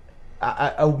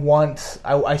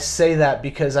I say that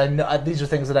because I know these are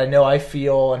things that I know I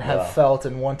feel and have felt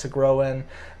and want to grow in,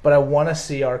 but I want to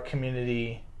see our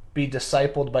community be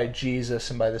discipled by Jesus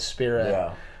and by the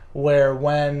Spirit, where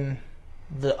when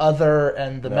the other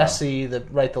and the messy, the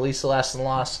least, the last, and the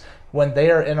lost, when they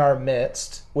are in our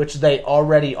midst, which they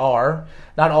already are,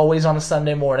 not always on a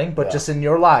Sunday morning, but just in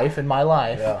your life, in my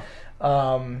life,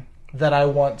 that I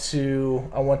want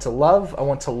to love, I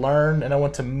want to learn, and I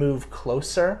want to move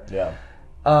closer. Yeah.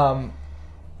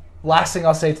 Last thing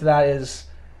I'll say to that is,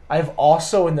 I've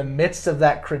also, in the midst of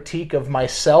that critique of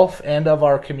myself and of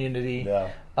our community,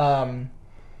 I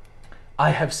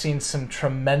have seen some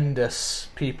tremendous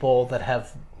people that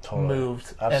have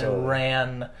moved and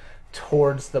ran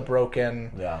towards the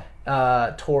broken,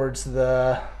 towards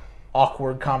the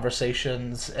awkward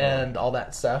conversations and all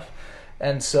that stuff.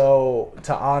 And so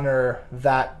to honor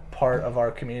that part of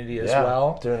our community as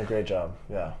well. Doing a great job.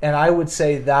 Yeah. And I would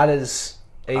say that is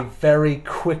a very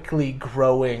quickly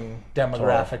growing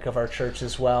demographic of our church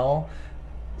as well.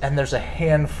 And there's a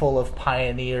handful of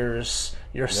pioneers,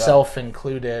 yourself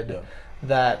included,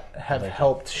 that have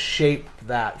helped shape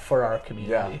that for our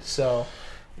community. So,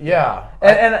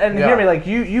 and hear me, like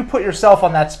you put yourself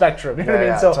on that spectrum. You know what I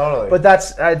mean? So, totally. But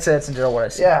I'd say it's in general what I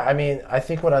see. Yeah, I mean, I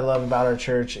think what I love about our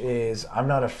church is I'm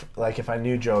not like if I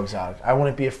knew Joe Exotic, I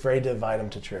wouldn't be afraid to invite him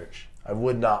to church. I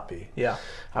would not be. Yeah.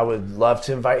 I would love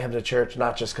to invite him to church,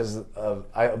 not just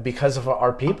because of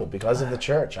our people, because of the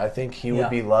church. I think he would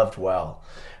be loved well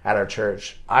at our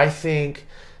church. I think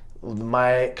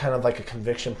my kind of like a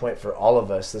conviction point for all of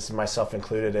us, this is myself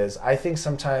included, is I think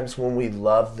sometimes when we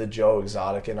love the Joe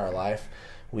Exotic in our life,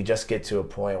 we just get to a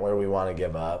point where we want to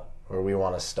give up, or we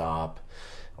want to stop,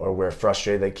 or we're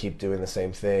frustrated they keep doing the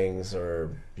same things, or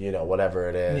whatever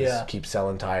it is, keep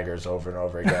selling tigers over and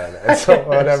over again, and so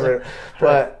whatever.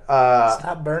 But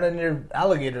stop burning your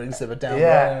alligator exhibit down.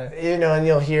 And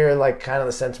you'll hear like kind of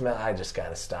the sentiment, I just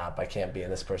gotta stop, I can't be in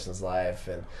this person's life,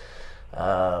 and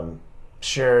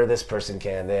sure, this person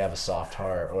can, they have a soft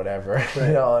heart or whatever.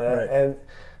 And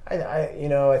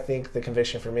I think the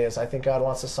conviction for me is I think God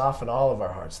wants to soften all of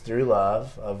our hearts through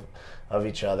love of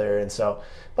each other. And so,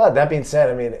 but that being said,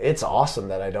 I mean, it's awesome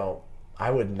that I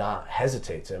would not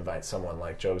hesitate to invite someone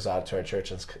like Joe Exotic to our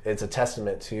church. It's a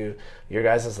testament to your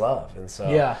guys' love. And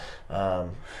so,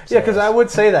 because I would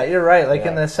say that you're right. Like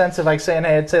in the sense of like saying,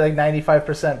 hey, I'd say like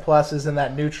 95% plus is in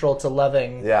that neutral to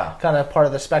loving kind of part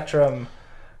of the spectrum.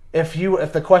 If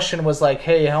the question was like,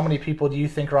 hey, how many people do you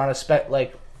think are on a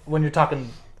like when you're talking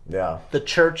the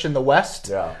church in the West,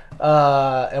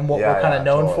 and what we're kind of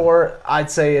known for,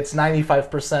 I'd say it's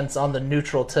 95% on the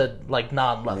neutral to like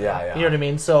non-loving. You know what I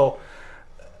mean? So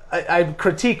I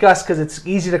critique us because it's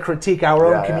easy to critique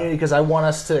our own community because I want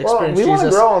us to experience Jesus. We want to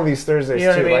grow on these Thursdays too.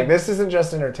 I mean? Like this isn't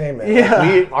just entertainment.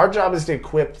 Like, our job is to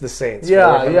equip the saints for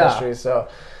the ministry. So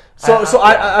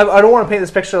I don't want to paint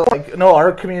this picture like no,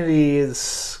 our community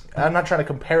is. I'm not trying to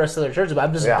compare us to other churches, but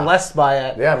I'm just blessed by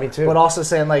it. Yeah, me too. But also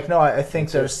saying like, no, I think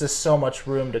there's just so much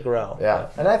room to grow. Yeah,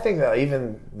 and I think that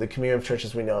even the community of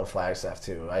churches we know in Flagstaff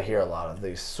too, I hear a lot of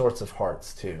these sorts of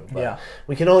hearts too. But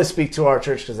we can only speak to our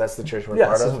church because that's the church we're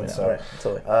part of.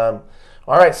 Totally. All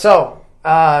right, so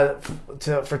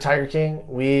For Tiger King,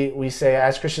 we say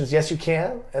as Christians, yes, you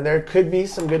can, and there could be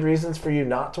some good reasons for you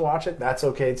not to watch it. That's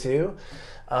okay too.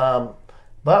 But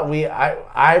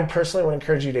I personally would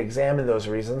encourage you to examine those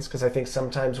reasons, because I think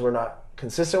sometimes we're not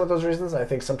consistent with those reasons. I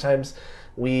think sometimes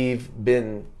we've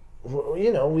been,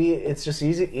 it's just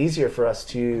easier for us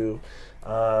to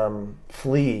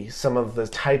flee some of the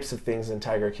types of things in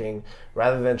Tiger King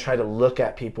rather than try to look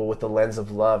at people with the lens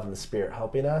of love and the Spirit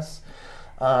helping us.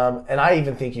 And I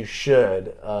even think you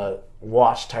should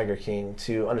watch Tiger King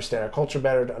to understand our culture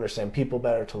better, to understand people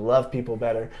better, to love people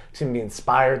better, to be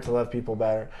inspired to love people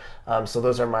better. So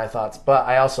those are my thoughts. But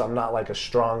I'm not like a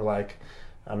strong,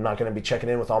 I'm not going to be checking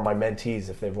in with all my mentees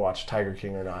if they've watched Tiger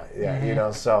King or not.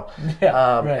 Yeah, So, right.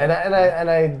 and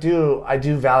I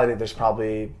do validate there's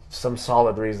probably some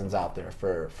solid reasons out there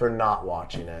for not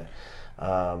watching it.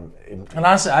 And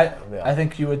honestly, I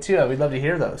think you would too. We'd love to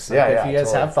hear those. If you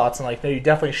guys have thoughts and no, you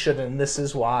definitely shouldn't, and this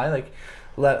is why.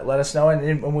 Let us know.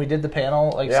 And when we did the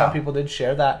panel, some people did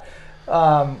share that.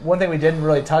 One thing we didn't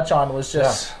really touch on was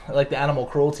just the animal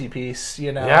cruelty piece.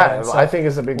 I think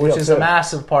it's a big deal, which is too. a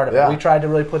massive part of it. We tried to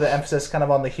really put the emphasis kind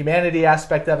of on the humanity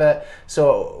aspect of it.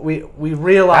 So we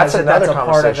realize that's a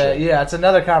part of it. Yeah, it's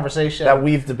another conversation that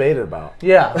we've debated about.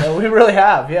 Yeah, we really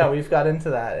have. Yeah, we've got into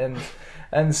that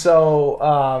and so,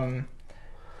 I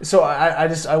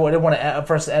didn't want to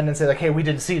first end and say hey, we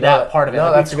didn't see that part of it.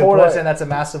 No, that's a good point. And that's a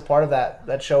massive part of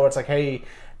that show. Where it's hey,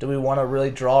 do we want to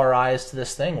really draw our eyes to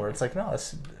this thing? Where it's no,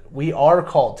 we are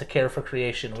called to care for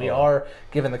creation. We are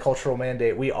given the cultural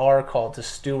mandate. We are called to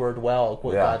steward well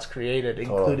what God's created,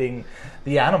 including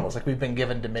the animals. We've been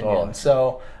given dominion.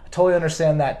 So I totally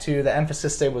understand that too. The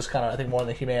emphasis today was kind of, I think, more on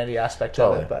the humanity aspect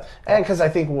of it. But and because I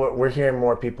think we're hearing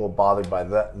more people bothered by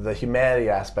the humanity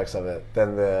aspects of it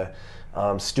than the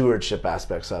stewardship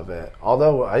aspects of it.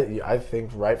 Although I think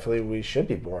rightfully we should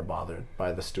be more bothered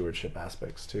by the stewardship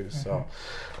aspects too. So,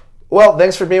 well,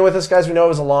 thanks for being with us, guys. We know it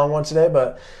was a long one today,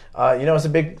 but it's a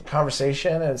big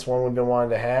conversation, and it's one we've been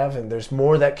wanting to have. And there's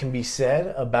more that can be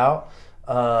said about.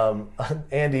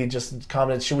 Andy just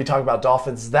commented, should we talk about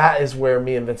dolphins? That is where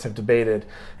me and Vince have debated.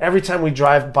 Every time we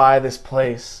drive by this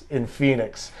place in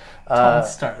Phoenix,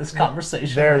 let's start this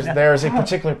conversation. There's a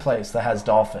particular place that has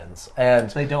dolphins, and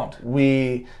they don't.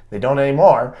 They don't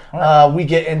anymore. Right. We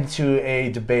get into a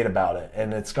debate about it,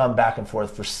 and it's gone back and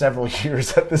forth for several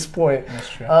years at this point. That's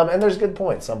true. And there's good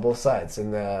points on both sides.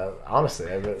 And honestly,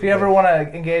 if you ever want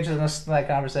to engage with us in that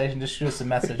conversation, just shoot us a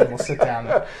message, and we'll sit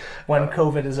down when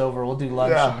COVID is over. We'll do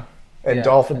lunch. And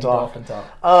dolphin talk.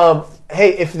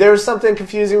 Hey, if there's something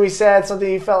confusing we said, something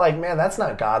you felt man, that's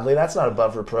not godly, that's not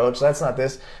above reproach, that's not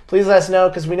this, please let us know,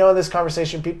 because we know in this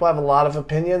conversation people have a lot of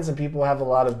opinions and people have a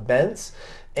lot of bents,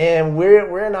 and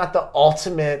we're not the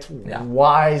ultimate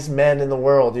wise men in the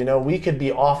world. We could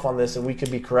be off on this and we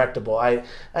could be correctable. I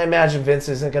imagine Vince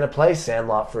isn't going to play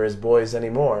Sandlot for his boys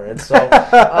anymore, and so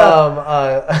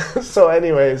so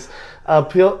anyways,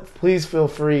 please feel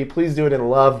free. Please do it in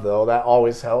love, though. That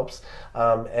always helps.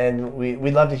 And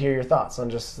we'd love to hear your thoughts on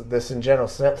just this in general.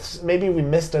 So maybe we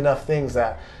missed enough things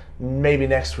that maybe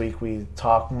next week we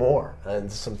talk more and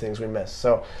some things we missed.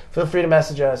 So feel free to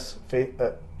message us,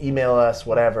 email us,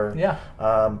 whatever. Yeah.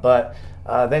 But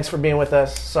thanks for being with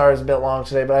us. Sorry it's a bit long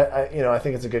today, but I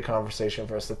think it's a good conversation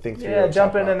for us to think through. Yeah,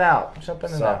 jump in and out.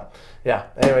 Yeah.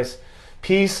 Anyways.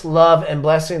 Peace, love, and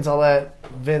blessings. I'll let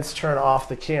Vince turn off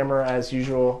the camera as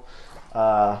usual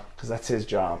because that's his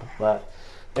job. But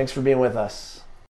thanks for being with us.